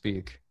as we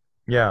speak.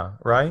 Yeah,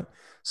 right.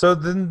 So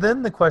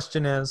then the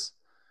question is,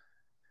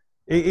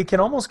 it can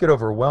almost get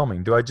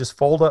overwhelming. Do I just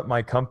fold up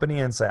my company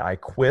and say I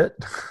quit?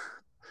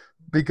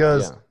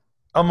 Because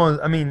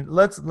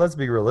let's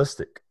be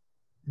realistic.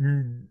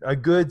 A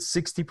good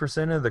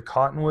 60% of the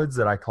cottonwoods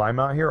that I climb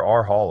out here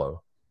are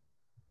hollow.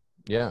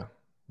 Yeah.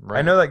 Right.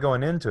 I know that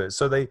going into it.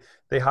 So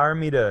they hire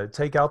me to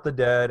take out the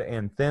dead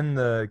and thin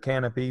the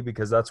canopy,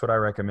 because that's what I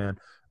recommend.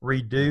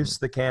 Reduce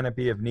the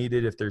canopy if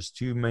needed, if there's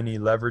too many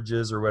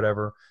leverages or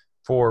whatever,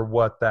 for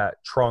what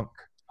that trunk,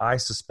 I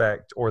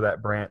suspect, or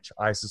that branch,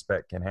 I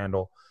suspect, can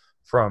handle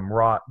from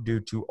rot due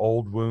to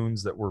old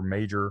wounds that were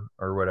major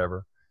or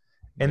whatever.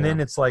 And then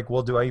it's like,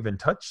 well, do I even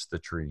touch the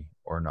tree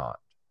or not?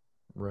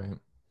 Right.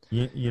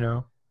 You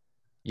know?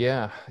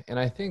 Yeah. And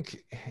I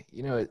think,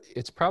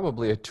 it's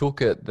probably a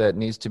toolkit that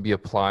needs to be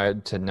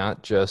applied to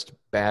not just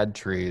bad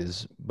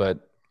trees,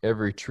 but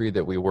every tree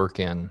that we work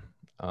in.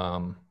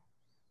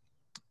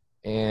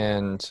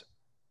 And,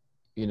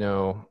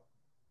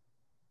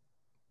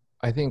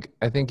 I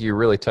think you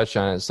really touched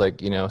on it. It's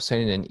like,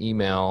 sending an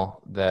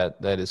email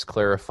that is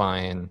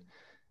clarifying,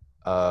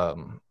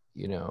 we're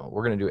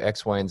going to do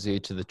X, Y, and Z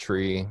to the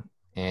tree.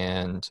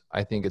 And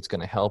I think it's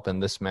going to help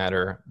in this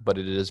matter, but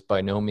it is by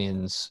no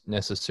means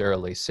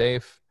necessarily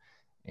safe.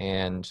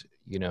 And,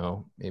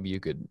 maybe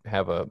you could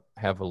have a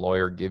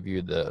lawyer give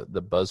you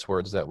the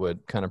buzzwords that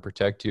would kind of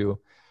protect you.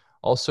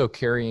 Also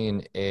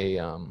carrying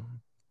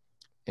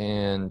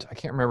and I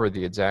can't remember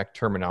the exact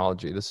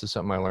terminology. This is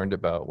something I learned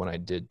about when I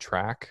did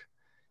track,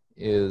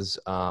 is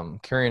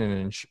carrying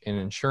an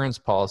insurance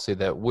policy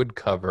that would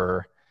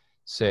cover,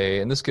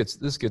 say, and this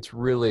gets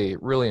really,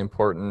 really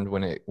important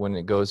when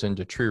it goes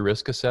into tree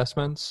risk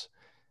assessments.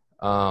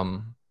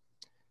 You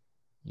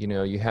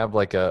have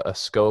like a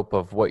scope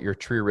of what your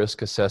tree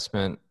risk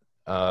assessment,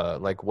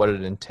 like what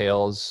it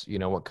entails,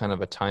 what kind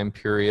of a time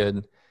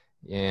period,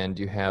 and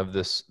you have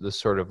this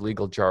sort of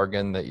legal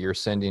jargon that you're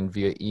sending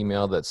via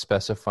email that's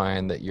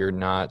specifying that you're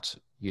not,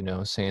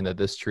 saying that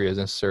this tree is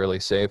necessarily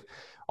safe.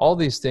 All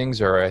these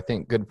things are, I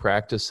think, good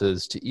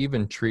practices to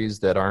even trees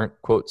that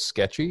aren't, quote,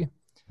 sketchy,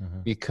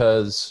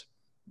 because,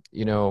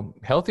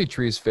 healthy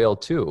trees fail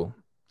too,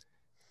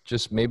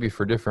 just maybe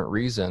for different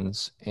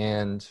reasons.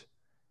 And,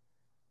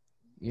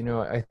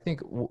 I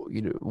think,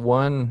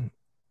 one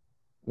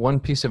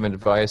piece of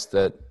advice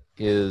that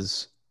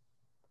is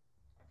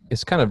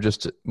kind of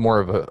just more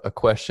of a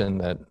question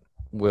that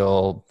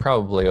will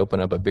probably open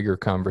up a bigger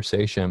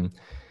conversation,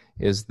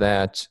 is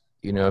that,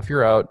 if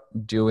you're out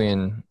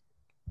doing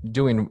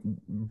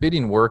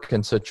bidding work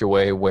in such a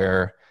way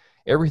where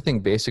everything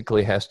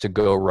basically has to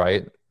go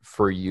right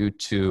for you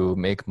to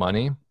make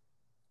money,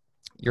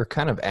 you're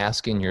kind of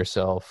asking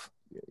yourself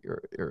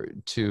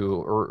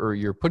or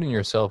you're putting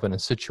yourself in a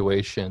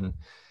situation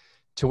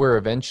to where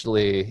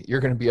eventually you're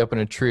going to be up in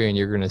a tree and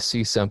you're going to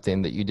see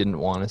something that you didn't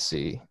want to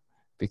see,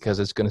 because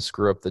it's going to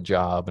screw up the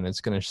job and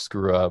it's going to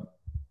screw up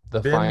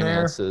the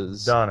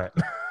finances. Done it.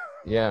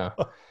 Yeah.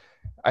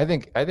 I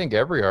think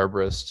every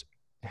arborist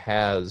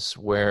has,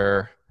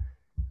 where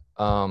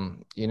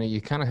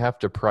you kind of have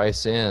to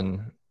price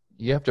in.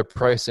 You have to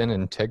price in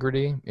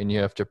integrity, and you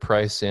have to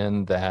price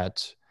in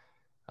that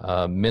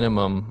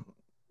minimum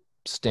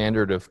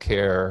standard of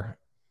care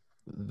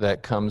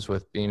that comes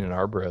with being an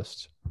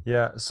arborist.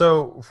 Yeah.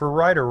 So for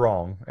right or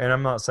wrong, and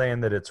I'm not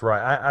saying that it's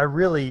right, I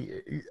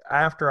really,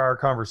 after our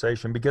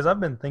conversation, because I've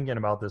been thinking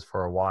about this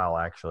for a while,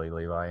 actually,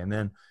 Levi, and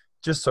then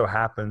just so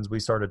happens we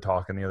started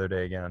talking the other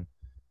day again,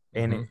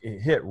 and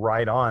it hit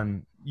right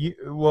on.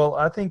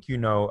 I think,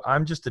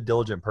 I'm just a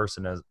diligent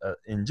person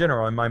in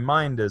general, and my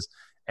mind is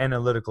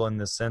analytical in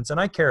this sense, and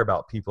I care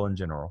about people in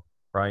general,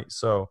 right?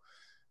 So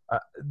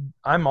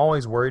I'm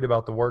always worried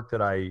about the work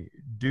that I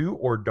do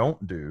or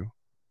don't do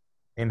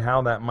and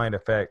how that might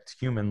affect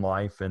human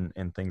life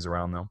and things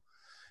around them.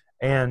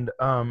 And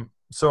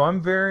so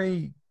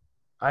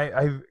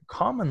I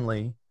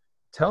commonly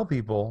tell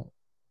people,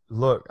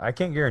 look, I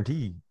can't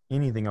guarantee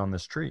anything on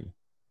this tree.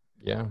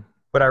 Yeah.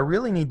 But I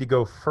really need to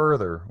go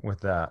further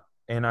with that.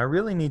 And I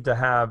really need to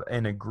have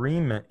an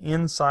agreement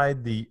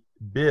inside the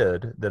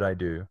bid that I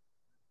do,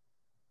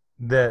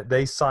 that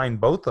they sign,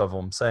 both of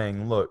them,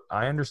 saying, look,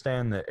 I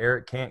understand that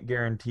Eric can't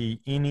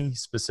guarantee any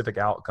specific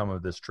outcome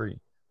of this tree.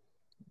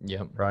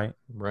 Yep. Right.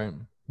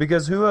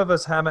 Because who of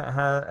us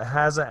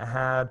hasn't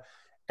had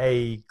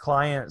a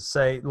client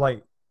say,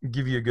 like,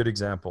 give you a good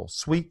example,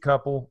 sweet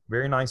couple,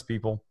 very nice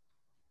people.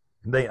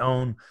 They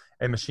own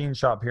a machine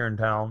shop here in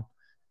town,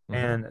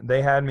 and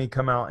they had me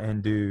come out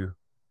and do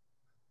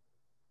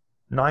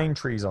 9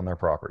 trees on their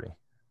property.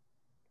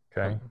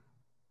 Okay.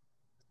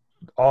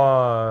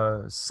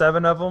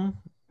 7 of them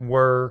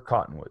were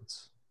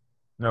cottonwoods.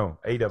 No,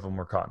 8 of them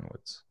were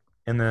cottonwoods.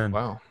 And then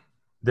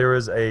there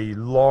is a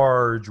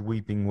large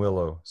weeping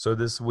willow. So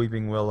this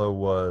weeping willow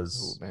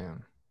was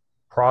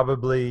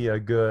probably a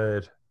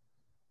good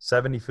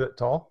 70 foot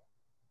tall,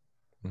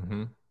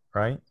 Mm-hmm.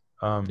 right?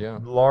 Yeah.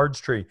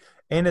 Large tree.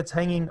 And it's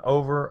hanging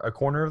over a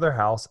corner of their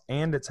house,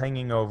 and it's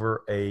hanging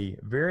over a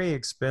very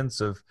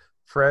expensive,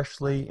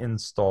 freshly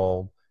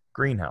installed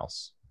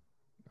greenhouse,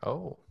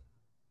 Oh,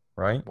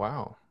 right?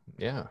 wow.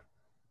 Yeah.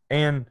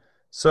 And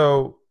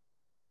so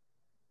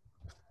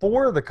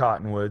 4 of the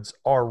cottonwoods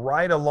are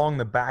right along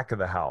the back of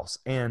the house.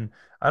 And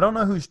I don't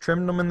know who's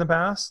trimmed them in the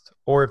past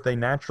or if they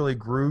naturally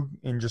grew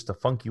in just a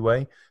funky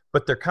way,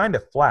 but they're kind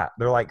of flat.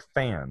 They're like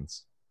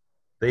fans.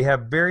 They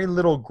have very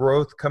little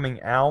growth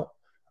coming out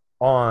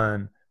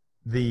on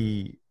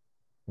the,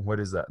 what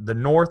is that? The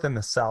north and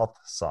the south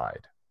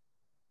side.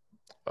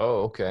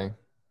 Oh, okay.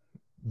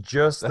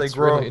 Just That's they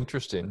grow really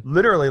interesting.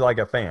 literally like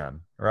a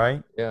fan,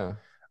 right? Yeah.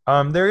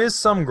 There is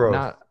some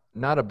growth.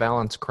 Not a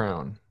balanced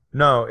crown.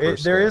 No, per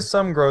there se. is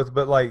some growth,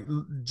 but like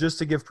just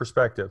to give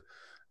perspective,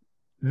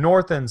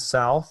 north and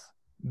south,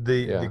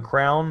 the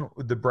crown,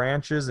 the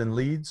branches and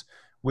leads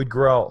would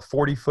grow out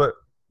 40-foot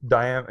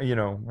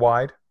diameter,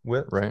 wide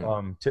width, Right.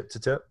 Tip to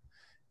tip.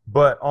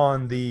 But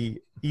on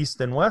the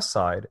east and west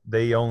side,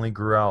 they only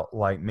grew out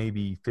like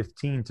maybe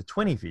 15 to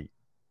 20 feet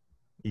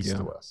east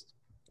to west.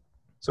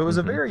 So it was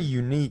a very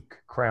unique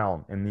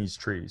crown in these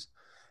trees.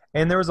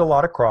 And there was a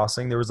lot of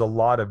crossing. There was a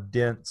lot of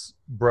dense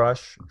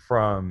brush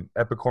from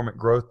epicormic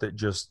growth that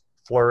just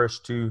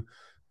flourished too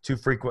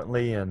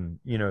frequently and,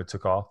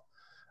 took off.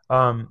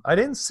 I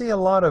didn't see a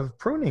lot of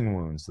pruning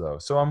wounds, though.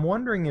 So I'm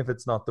wondering if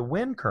it's not the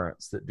wind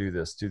currents that do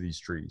this to these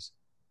trees,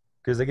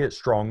 because they get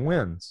strong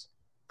winds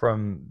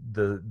from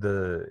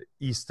the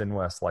east and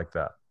west like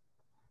that.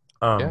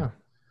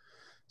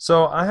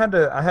 So I had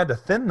to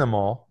thin them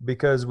all,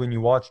 because when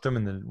you watched them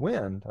in the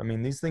wind, I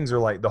mean, these things are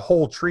like the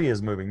whole tree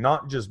is moving,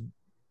 not just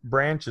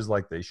branches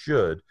like they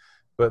should,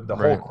 but the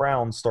whole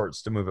crown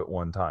starts to move at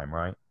one time,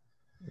 right?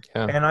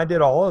 Yeah. And I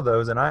did all of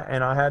those, and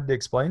I had to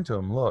explain to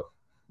them, look,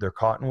 they're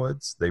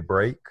cottonwoods, they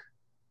break,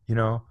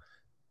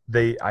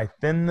 I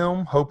thin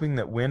them hoping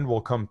that wind will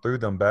come through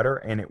them better,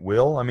 and it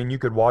will. I mean, you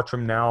could watch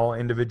them now,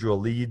 individual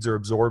leads are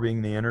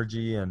absorbing the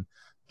energy and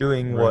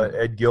doing what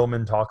Ed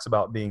Gilman talks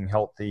about being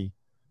healthy,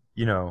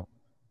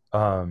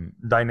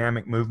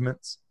 dynamic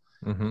movements.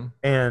 Mm-hmm.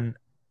 And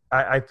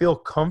I feel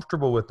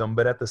comfortable with them,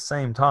 but at the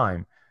same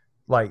time,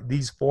 like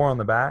these 4 on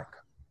the back,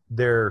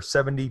 they're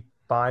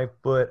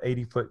 75-foot,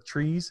 80-foot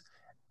trees,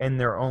 and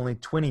they're only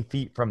 20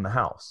 feet from the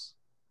house.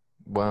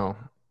 Wow.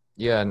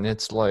 Yeah, and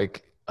it's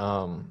like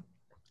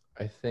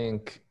I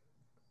think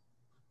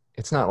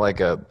it's not like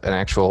an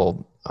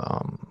actual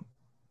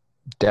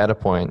data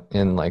point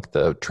in like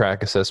the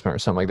track assessment or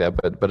something like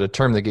that, but a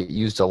term that gets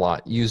used a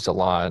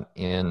lot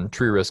in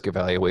tree risk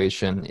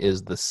evaluation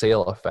is the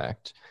sail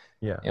effect.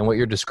 Yeah. And what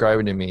you're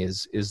describing to me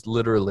is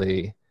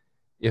literally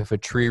if a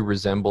tree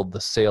resembled the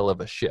sail of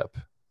a ship.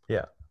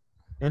 Yeah.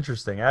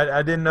 Interesting.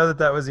 I didn't know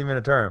that was even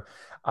a term.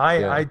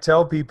 I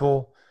tell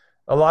people,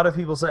 a lot of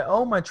people say,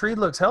 oh, my tree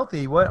looks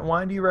healthy.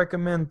 Why do you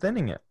recommend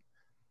thinning it?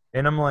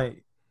 And I'm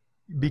like,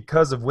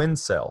 because of wind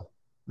sail.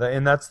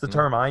 And that's the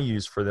term I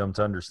use for them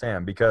to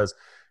understand, because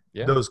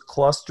those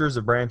clusters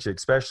of branches,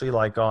 especially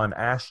like on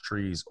ash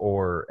trees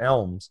or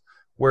elms,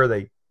 where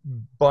they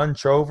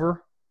bunch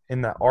over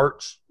in that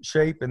arch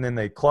shape and then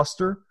they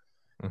cluster,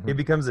 it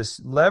becomes this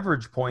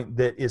leverage point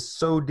that is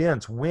so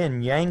dense,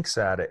 wind yanks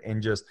at it,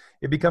 and just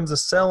it becomes a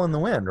sail in the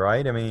wind,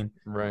 right? I mean,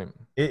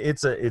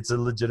 it's a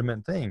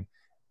legitimate thing.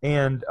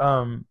 And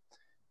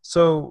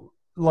so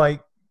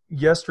like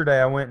yesterday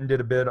I went and did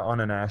a bid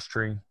on an ash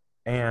tree,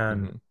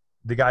 and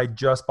the guy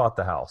just bought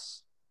the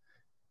house,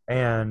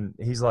 and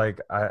he's like,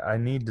 I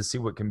need to see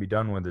what can be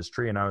done with this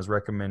tree, and I was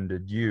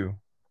recommended you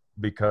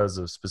because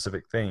of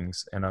specific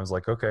things. And I was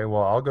like, okay,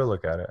 well, I'll go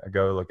look at it. I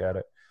go look at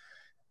it,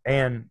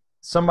 and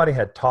somebody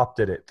had topped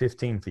it at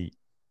 15 feet.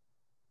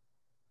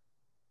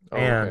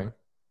 And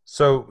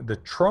so the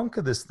trunk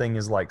of this thing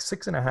is like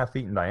 6.5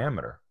 feet in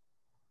diameter.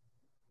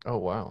 Oh,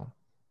 wow.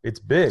 It's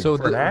big. So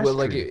for an ash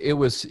like tree. it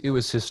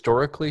was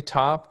historically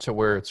topped to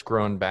where it's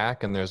grown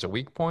back and there's a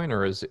weak point,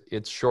 or is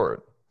it's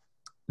short?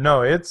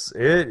 No, it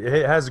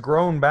has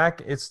grown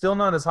back. It's still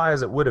not as high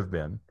as it would have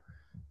been.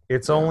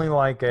 It's only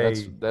like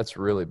that's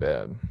really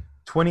bad.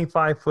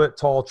 25-foot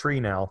tall tree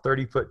now,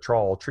 30-foot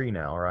tall tree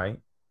now, right?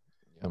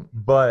 Yep.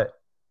 But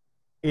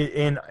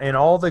in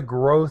all the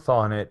growth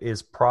on it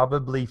is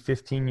probably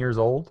 15 years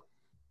old,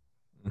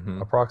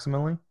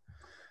 approximately.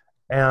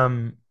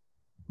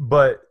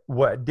 But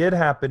what did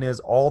happen is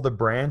all the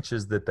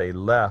branches that they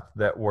left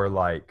that were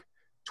like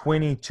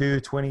 22,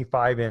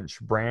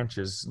 25-inch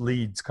branches,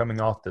 leads coming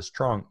off this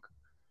trunk,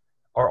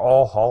 are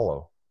all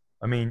hollow.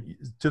 I mean,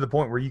 to the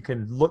point where you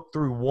can look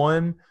through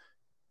one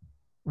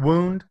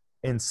wound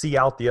and see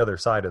out the other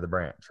side of the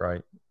branch,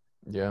 right?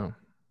 Yeah.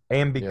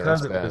 And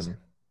because it was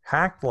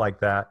hacked like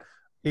that,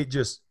 it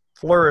just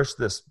flourished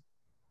this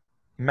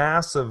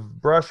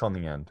massive brush on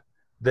the end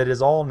that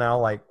is all now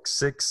like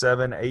 6,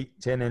 7,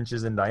 8, 10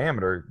 inches in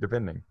diameter,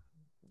 depending.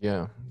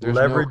 Yeah.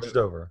 Leveraged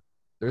over.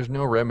 There's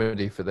no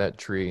remedy for that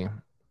tree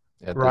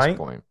at this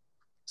point.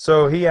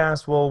 So he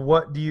asked, well,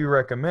 what do you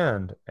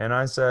recommend? And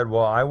I said,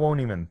 well, I won't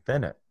even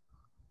thin it.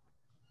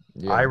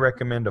 Yeah. I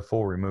recommend a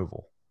full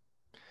removal.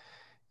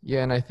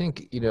 Yeah, and I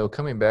think,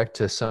 coming back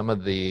to some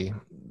of the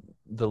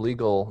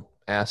legal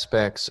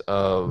aspects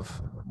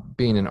of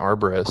being an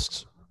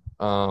arborist,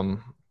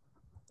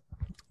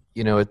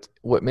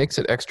 what makes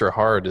it extra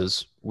hard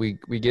is we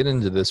get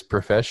into this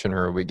profession,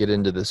 or we get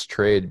into this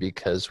trade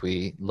because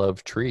we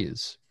love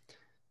trees.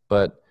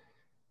 But,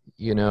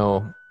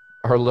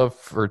 our love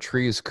for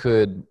trees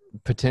could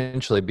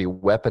potentially be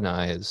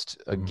weaponized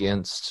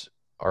against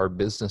our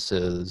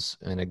businesses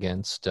and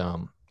against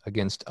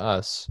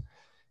us.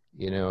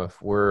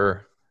 If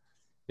we're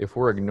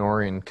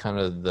ignoring kind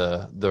of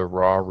the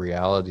raw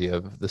reality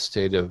of the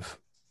state of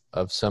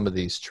some of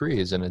these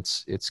trees, and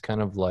it's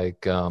kind of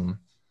like, I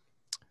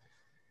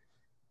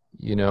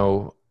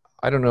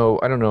don't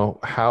know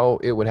how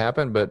it would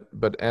happen,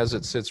 but as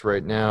it sits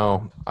right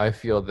now, I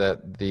feel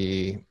that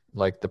the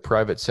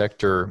private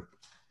sector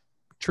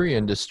tree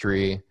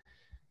industry,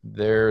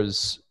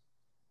 there's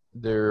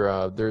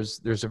a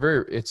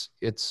very,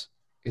 it's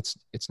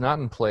not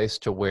in place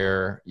to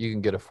where you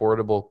can get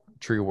affordable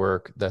tree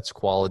work that's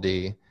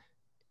quality,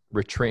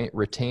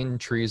 retain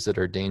trees that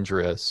are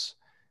dangerous,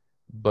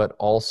 but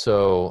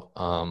also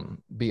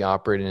be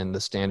operating in the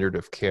standard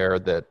of care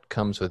that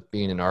comes with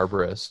being an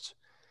arborist.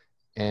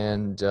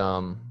 And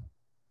that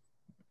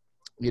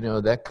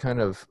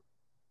kind of,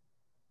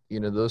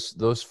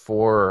 those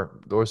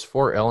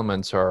four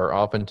elements are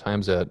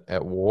oftentimes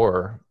at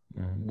war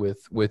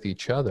with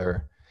each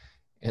other.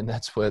 And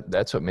that's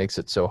what makes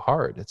it so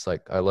hard. It's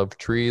like, I love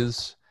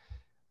trees.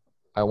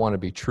 I want to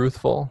be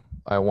truthful.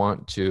 I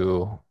want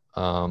to,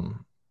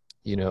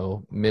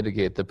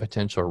 mitigate the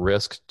potential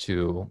risk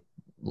to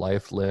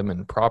life, limb,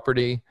 and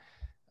property.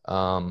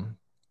 But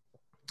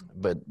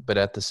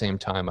at the same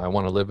time, I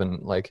want to live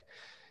in,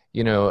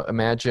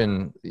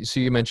 imagine, so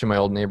you mentioned my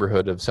old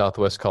neighborhood of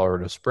Southwest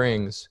Colorado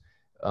Springs.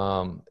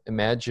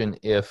 Imagine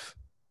if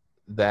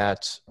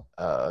that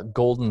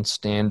golden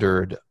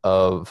standard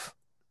of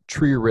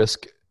tree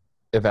risk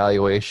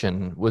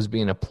evaluation was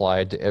being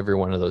applied to every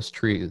one of those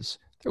trees.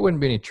 There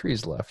wouldn't be any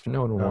trees left.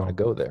 No one would want to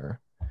go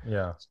there.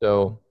 Yeah.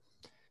 So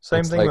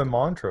same thing with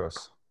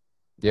Montrose.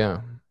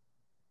 Yeah.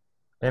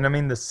 And I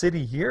mean, the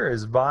city here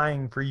is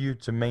vying for you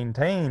to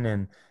maintain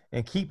and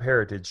keep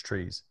heritage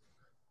trees.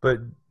 But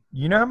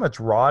you know how much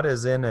rot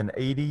is in an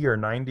 80 or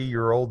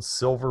 90-year-old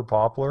silver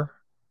poplar?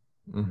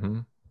 Mm-hmm.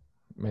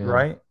 Man.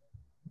 Right?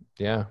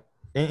 Yeah.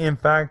 In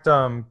fact,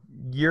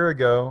 year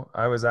ago,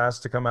 I was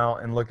asked to come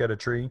out and look at a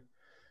tree.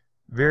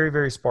 Very,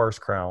 very sparse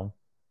crown.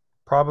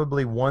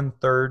 Probably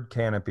 1/3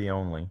 canopy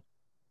only.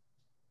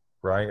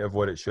 Right? Of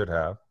what it should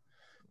have.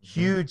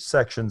 Huge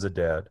sections of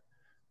dead.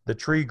 The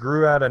tree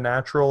grew at a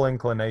natural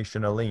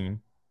inclination, a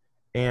lean,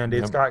 and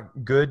it's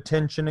got good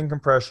tension and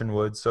compression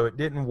wood, so it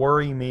didn't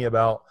worry me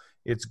about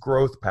its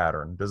growth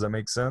pattern. Does that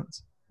make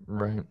sense?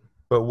 Right.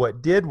 But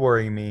what did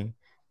worry me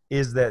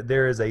is that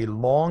there is a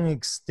long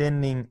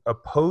extending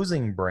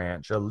opposing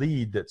branch, a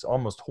lead that's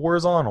almost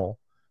horizontal,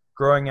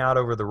 growing out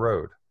over the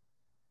road.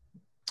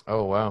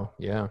 Oh, wow.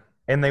 Yeah.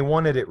 And they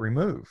wanted it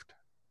removed.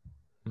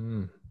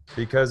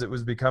 Because it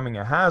was becoming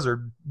a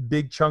hazard.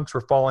 Big chunks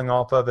were falling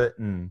off of it,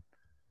 and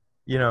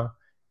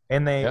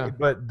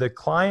but the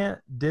client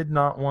did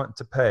not want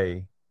to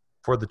pay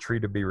for the tree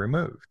to be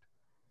removed.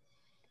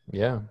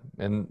 Yeah.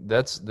 And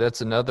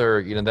that's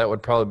another, that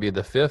would probably be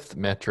the fifth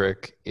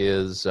metric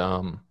is,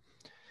 a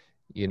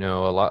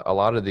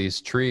lot of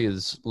these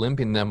trees,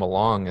 limping them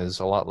along is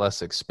a lot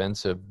less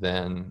expensive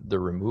than the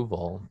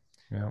removal,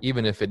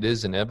 even if it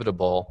is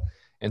inevitable.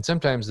 And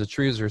sometimes the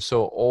trees are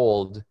so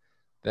old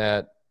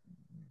that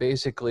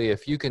basically,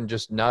 if you can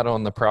just not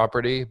own the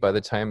property, by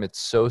the time it's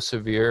so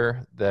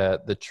severe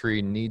that the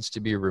tree needs to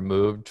be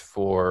removed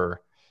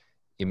for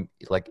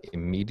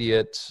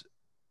immediate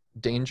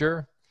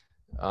danger,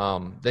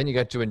 then you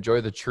got to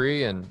enjoy the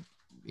tree. And,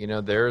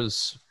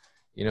 there's,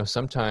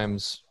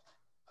 sometimes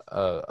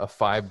a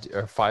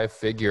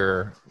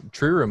five-figure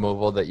tree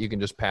removal that you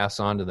can just pass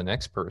on to the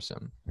next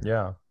person.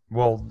 Yeah.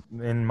 Well,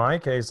 in my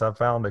case, I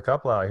found a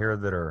couple out here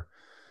that are,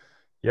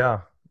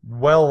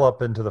 well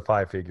up into the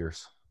 5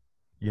 figures.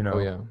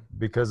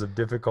 Because of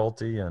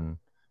difficulty and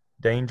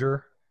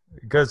danger.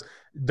 Because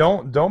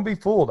don't be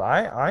fooled.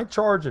 I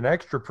charge an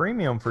extra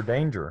premium for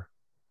danger.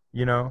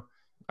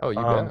 Oh, you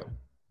bet.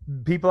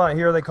 People out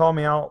here, they call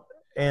me out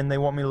and they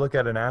want me to look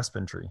at an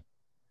aspen tree,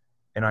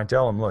 and I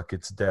tell them, look,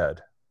 it's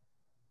dead.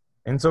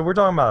 And so we're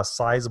talking about a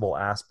sizable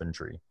aspen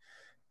tree,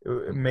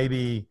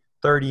 maybe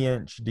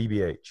 30-inch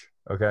DBH.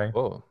 Okay.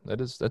 Oh,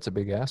 that's a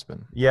big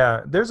aspen.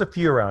 Yeah, there's a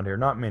few around here,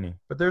 not many,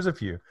 but there's a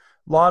few.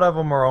 A lot of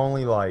them are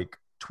only like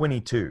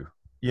 22.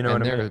 You know,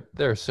 and what I mean?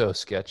 They're so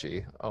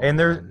sketchy. Oh, and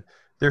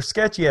they're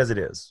sketchy as it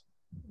is.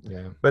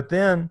 Yeah. But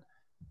then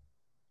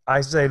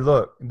I say,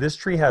 look, this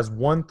tree has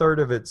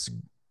 1/3 of its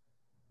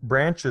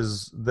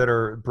branches that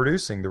are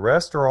producing. The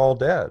rest are all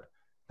dead.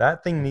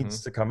 That thing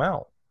needs to come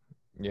out.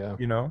 Yeah.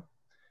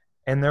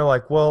 And they're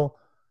like, well,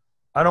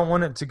 I don't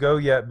want it to go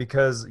yet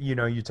because,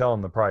 you tell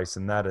them the price,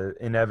 and that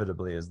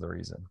inevitably is the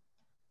reason.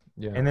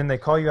 Yeah. And then they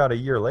call you out a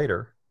year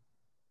later.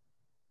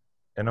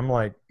 And I'm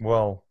like,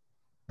 well,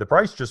 the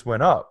price just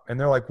went up. And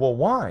they're like, well,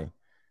 why?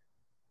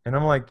 And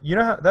I'm like, you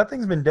know how that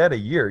thing's been dead a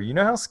year. You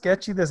know how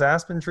sketchy this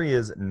aspen tree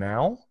is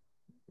now?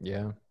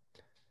 Yeah.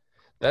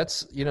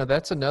 That's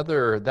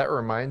another, that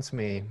reminds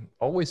me,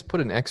 always put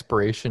an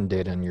expiration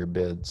date on your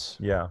bids.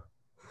 Yeah,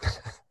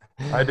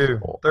 I do.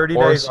 30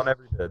 days on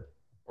every bid.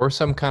 Or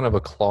some kind of a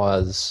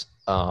clause,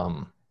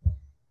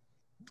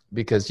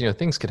 because,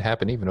 things could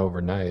happen even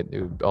overnight,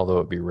 although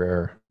it'd be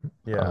rare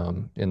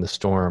in the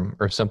storm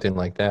or something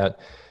like that.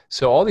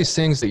 So all these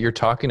things that you're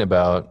talking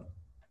about,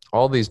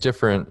 all these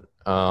different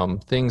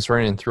things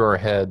running through our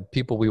head,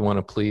 people we want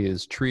to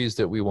please, trees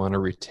that we want to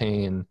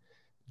retain,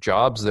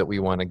 jobs that we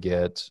want to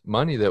get,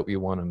 money that we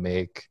want to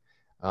make,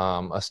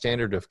 a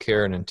standard of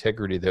care and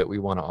integrity that we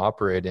want to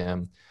operate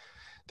in.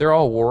 They're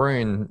all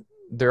warring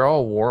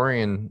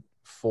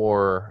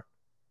for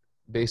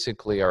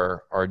basically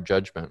our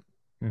judgment.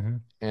 Mm-hmm.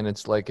 And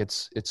it's like,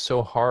 it's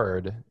so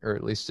hard, or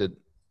at least it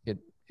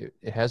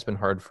has been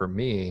hard for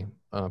me,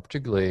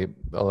 particularly,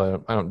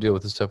 although I don't deal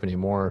with this stuff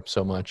anymore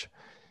so much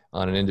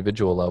on an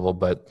individual level,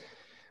 but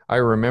I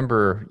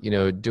remember,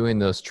 doing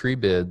those tree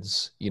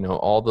bids,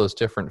 all those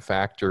different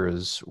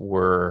factors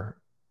were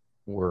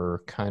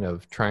kind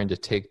of trying to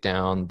take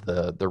down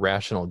the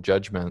rational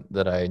judgment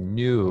that I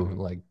knew,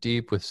 like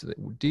deep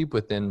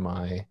within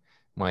my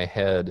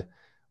head,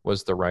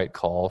 was the right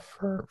call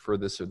for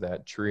this or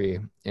that tree.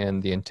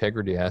 And the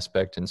integrity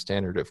aspect and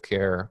standard of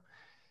care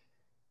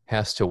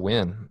has to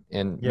win.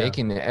 And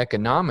making the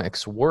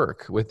economics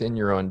work within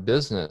your own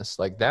business,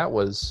 like that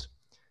was,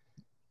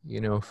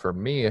 for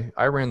me,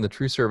 I ran the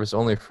tree service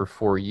only for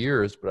 4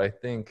 years, but I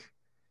think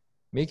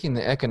making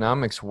the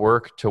economics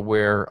work to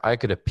where I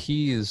could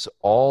appease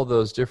all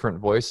those different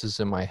voices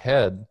in my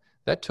head,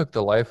 that took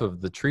the life of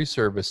the tree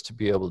service to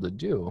be able to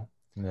do.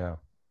 Yeah.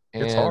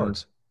 It's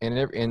hard.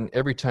 And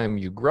every time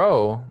you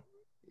grow,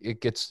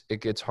 it gets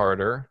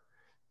harder.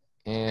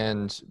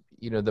 And,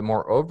 the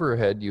more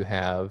overhead you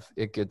have,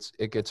 it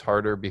gets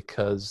harder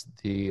because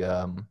the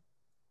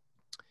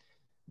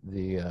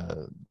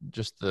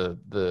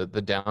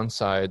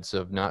downsides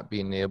of not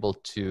being able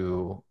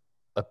to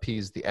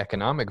appease the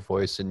economic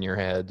voice in your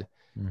head,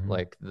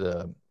 like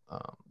the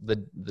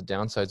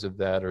downsides of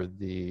that, or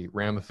the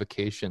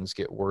ramifications,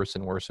 get worse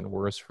and worse and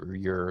worse for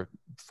the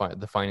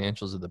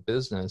financials of the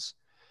business,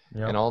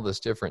 and all this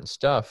different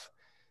stuff.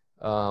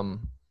 So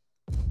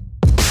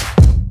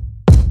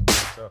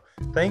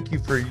thank you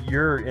for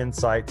your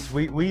insights.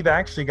 We've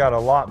actually got a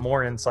lot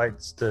more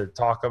insights to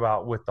talk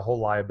about with the whole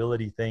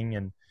liability thing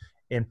and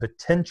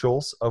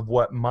potentials of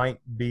what might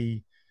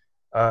be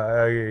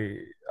a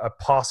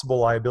possible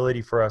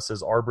liability for us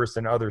as arborists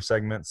in other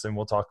segments, and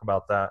we'll talk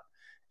about that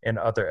in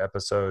other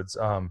episodes.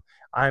 I'm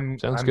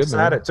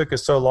sad it took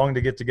us so long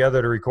to get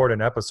together to record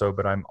an episode,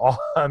 but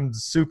I'm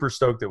super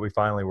stoked that we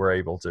finally were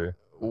able to.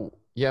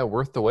 Yeah,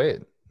 worth the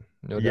wait.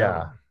 No doubt.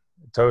 Yeah,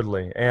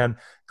 totally. And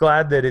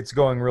glad that it's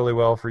going really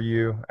well for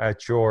you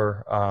at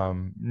your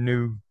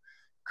new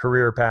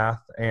career path.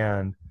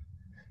 And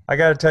I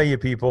got to tell you,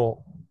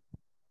 people,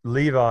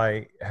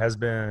 Levi has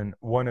been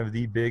one of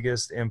the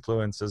biggest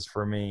influences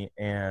for me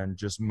and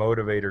just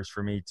motivators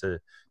for me to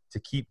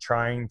keep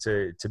trying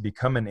to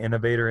become an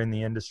innovator in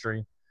the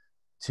industry,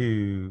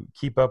 to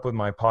keep up with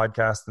my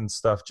podcast and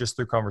stuff, just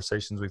through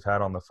conversations we've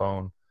had on the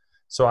phone.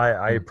 So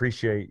I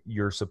appreciate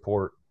your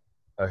support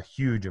a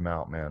huge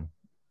amount, man.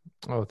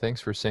 Oh,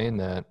 thanks for saying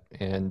that.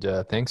 And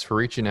thanks for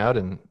reaching out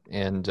and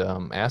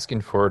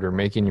asking for it, or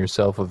making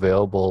yourself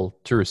available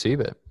to receive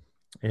it.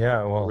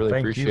 Yeah. Well, really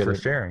thank you for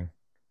sharing.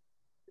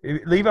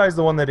 Levi's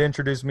the one that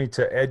introduced me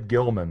to Ed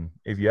Gilman.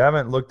 If you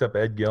haven't looked up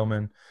Ed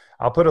Gilman,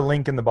 I'll put a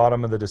link in the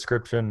bottom of the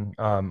description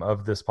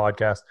of this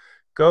podcast.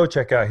 Go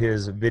check out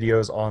his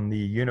videos on the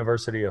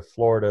University of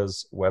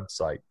Florida's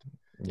website.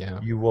 Yeah.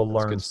 You will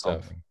learn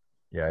something. Stuff.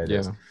 Yeah, it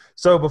is.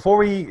 So before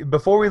we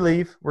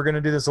leave, we're going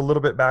to do this a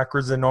little bit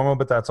backwards than normal,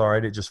 but that's all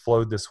right. It just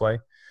flowed this way.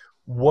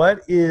 What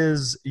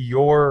is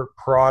your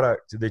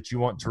product that you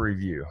want to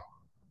review?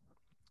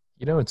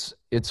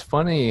 It's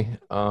funny.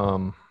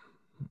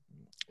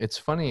 It's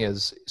funny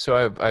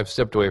so I've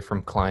stepped away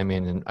from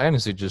climbing, and I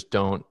honestly just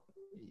don't,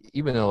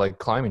 even though like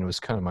climbing was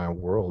kind of my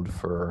world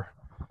for,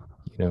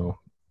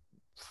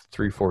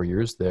 3-4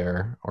 years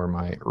there, or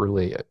my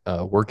early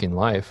working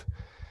life.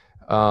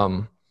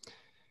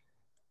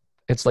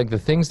 It's like the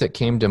things that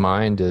came to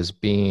mind as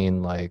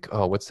being like,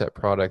 oh, what's that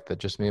product that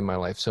just made my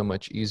life so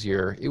much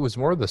easier? It was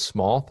more the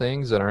small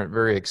things that aren't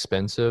very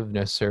expensive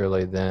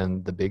necessarily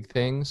than the big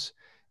things.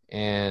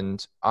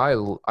 And I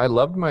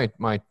loved my,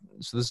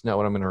 so this is not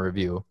what I'm going to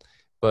review,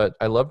 but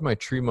I loved my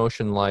Tree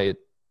Motion Light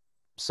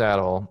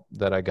saddle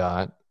that I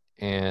got.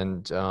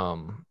 And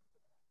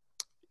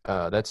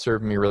that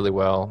served me really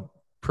well.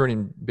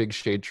 Pruning big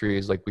shade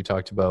trees like we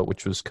talked about,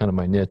 which was kind of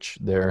my niche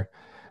there.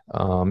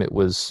 It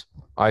was,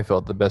 I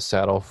felt, the best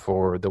saddle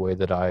for the way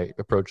that I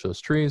approach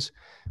those trees.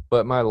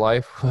 But my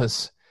life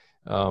was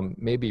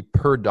maybe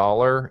per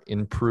dollar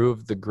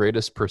improved the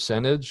greatest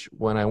percentage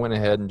when I went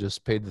ahead and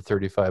just paid the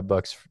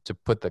 $35 to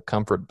put the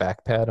Comfort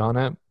back pad on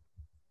it.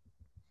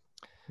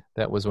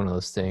 That was one of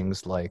those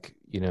things like,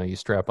 you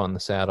strap on the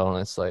saddle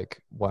and it's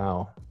like,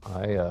 wow,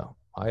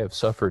 I have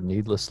suffered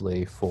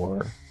needlessly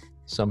for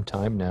some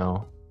time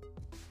now.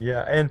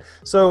 Yeah. And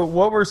so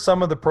what were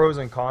some of the pros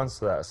and cons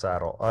to that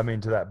saddle? I mean,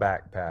 to that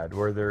back pad?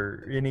 Were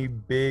there any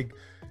big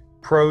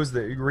pros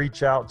that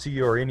reach out to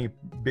you, or any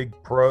big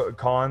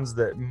cons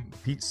that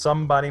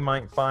somebody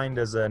might find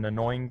as an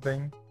annoying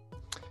thing?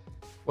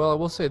 Well, I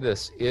will say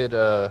this. It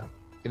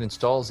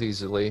installs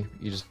easily.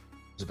 You just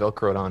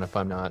Velcro it on, if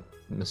I'm not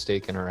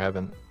mistaken or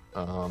haven't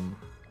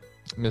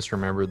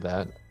misremembered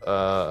that.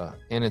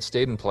 And it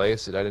stayed in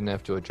place. I didn't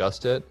have to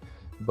adjust it.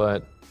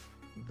 But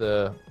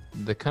the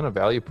kind of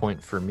value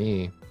point for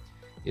me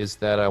is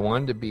that I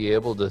wanted to be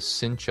able to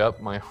cinch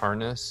up my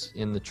harness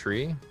in the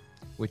tree,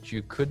 which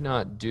you could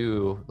not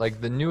do.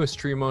 Like the newest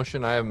Tree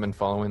Motion, I haven't been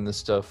following this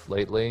stuff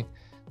lately.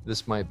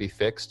 This might be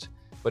fixed.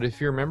 But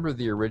if you remember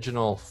the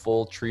original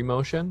full Tree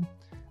Motion,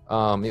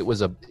 it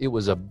was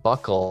a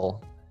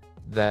buckle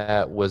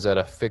that was at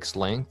a fixed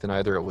length, and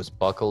either it was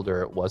buckled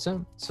or it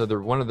wasn't. So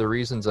one of the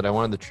reasons that I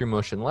wanted the Tree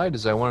Motion Light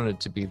is I wanted it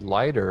to be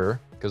lighter,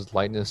 because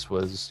lightness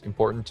was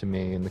important to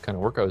me in the kind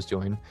of work I was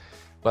doing.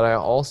 But I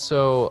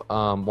also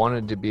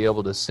wanted to be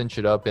able to cinch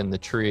it up in the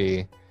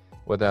tree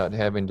without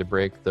having to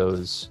break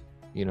that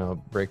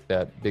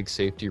big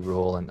safety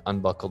rule and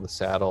unbuckle the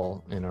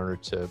saddle in order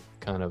to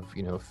kind of,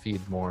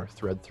 feed more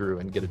thread through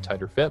and get a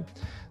tighter fit.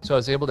 So I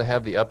was able to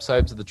have the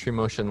upsides of the Tree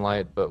Motion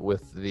Light, but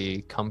with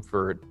the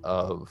comfort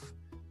of,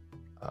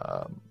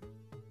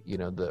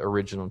 the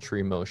original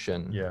Tree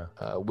Motion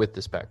with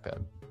this back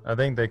pad. I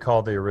think they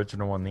called the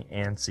original one the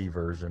ANSI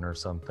version or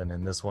something,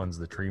 and this one's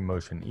the Tree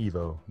Motion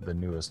Evo, the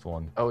newest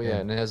one. Oh yeah,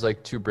 and it has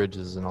like 2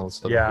 bridges and all this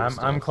stuff. Yeah,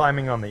 I'm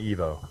climbing on the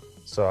Evo,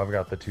 so I've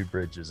got the 2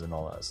 bridges and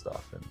all that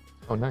stuff. And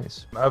oh,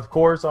 nice. Of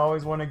course, I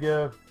always want to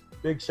give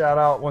big shout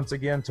out once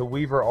again to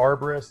Weaver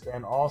Arborist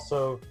and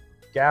also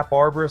Gap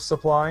Arborist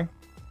Supply.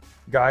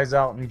 Guys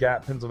out in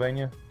Gap,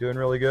 Pennsylvania, doing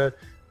really good.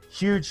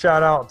 Huge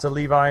shout out to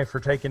Levi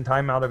for taking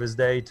time out of his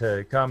day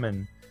to come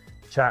and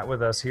chat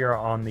with us here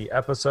on the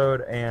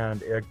episode.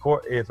 And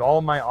if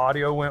all my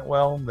audio went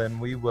well, then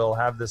we will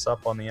have this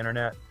up on the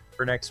internet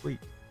for next week.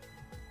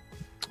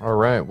 All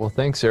right. Well,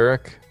 thanks,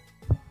 Eric.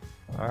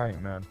 All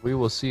right, man. We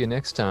will see you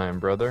next time,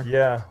 brother.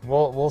 Yeah,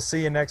 we'll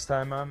see you next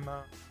time.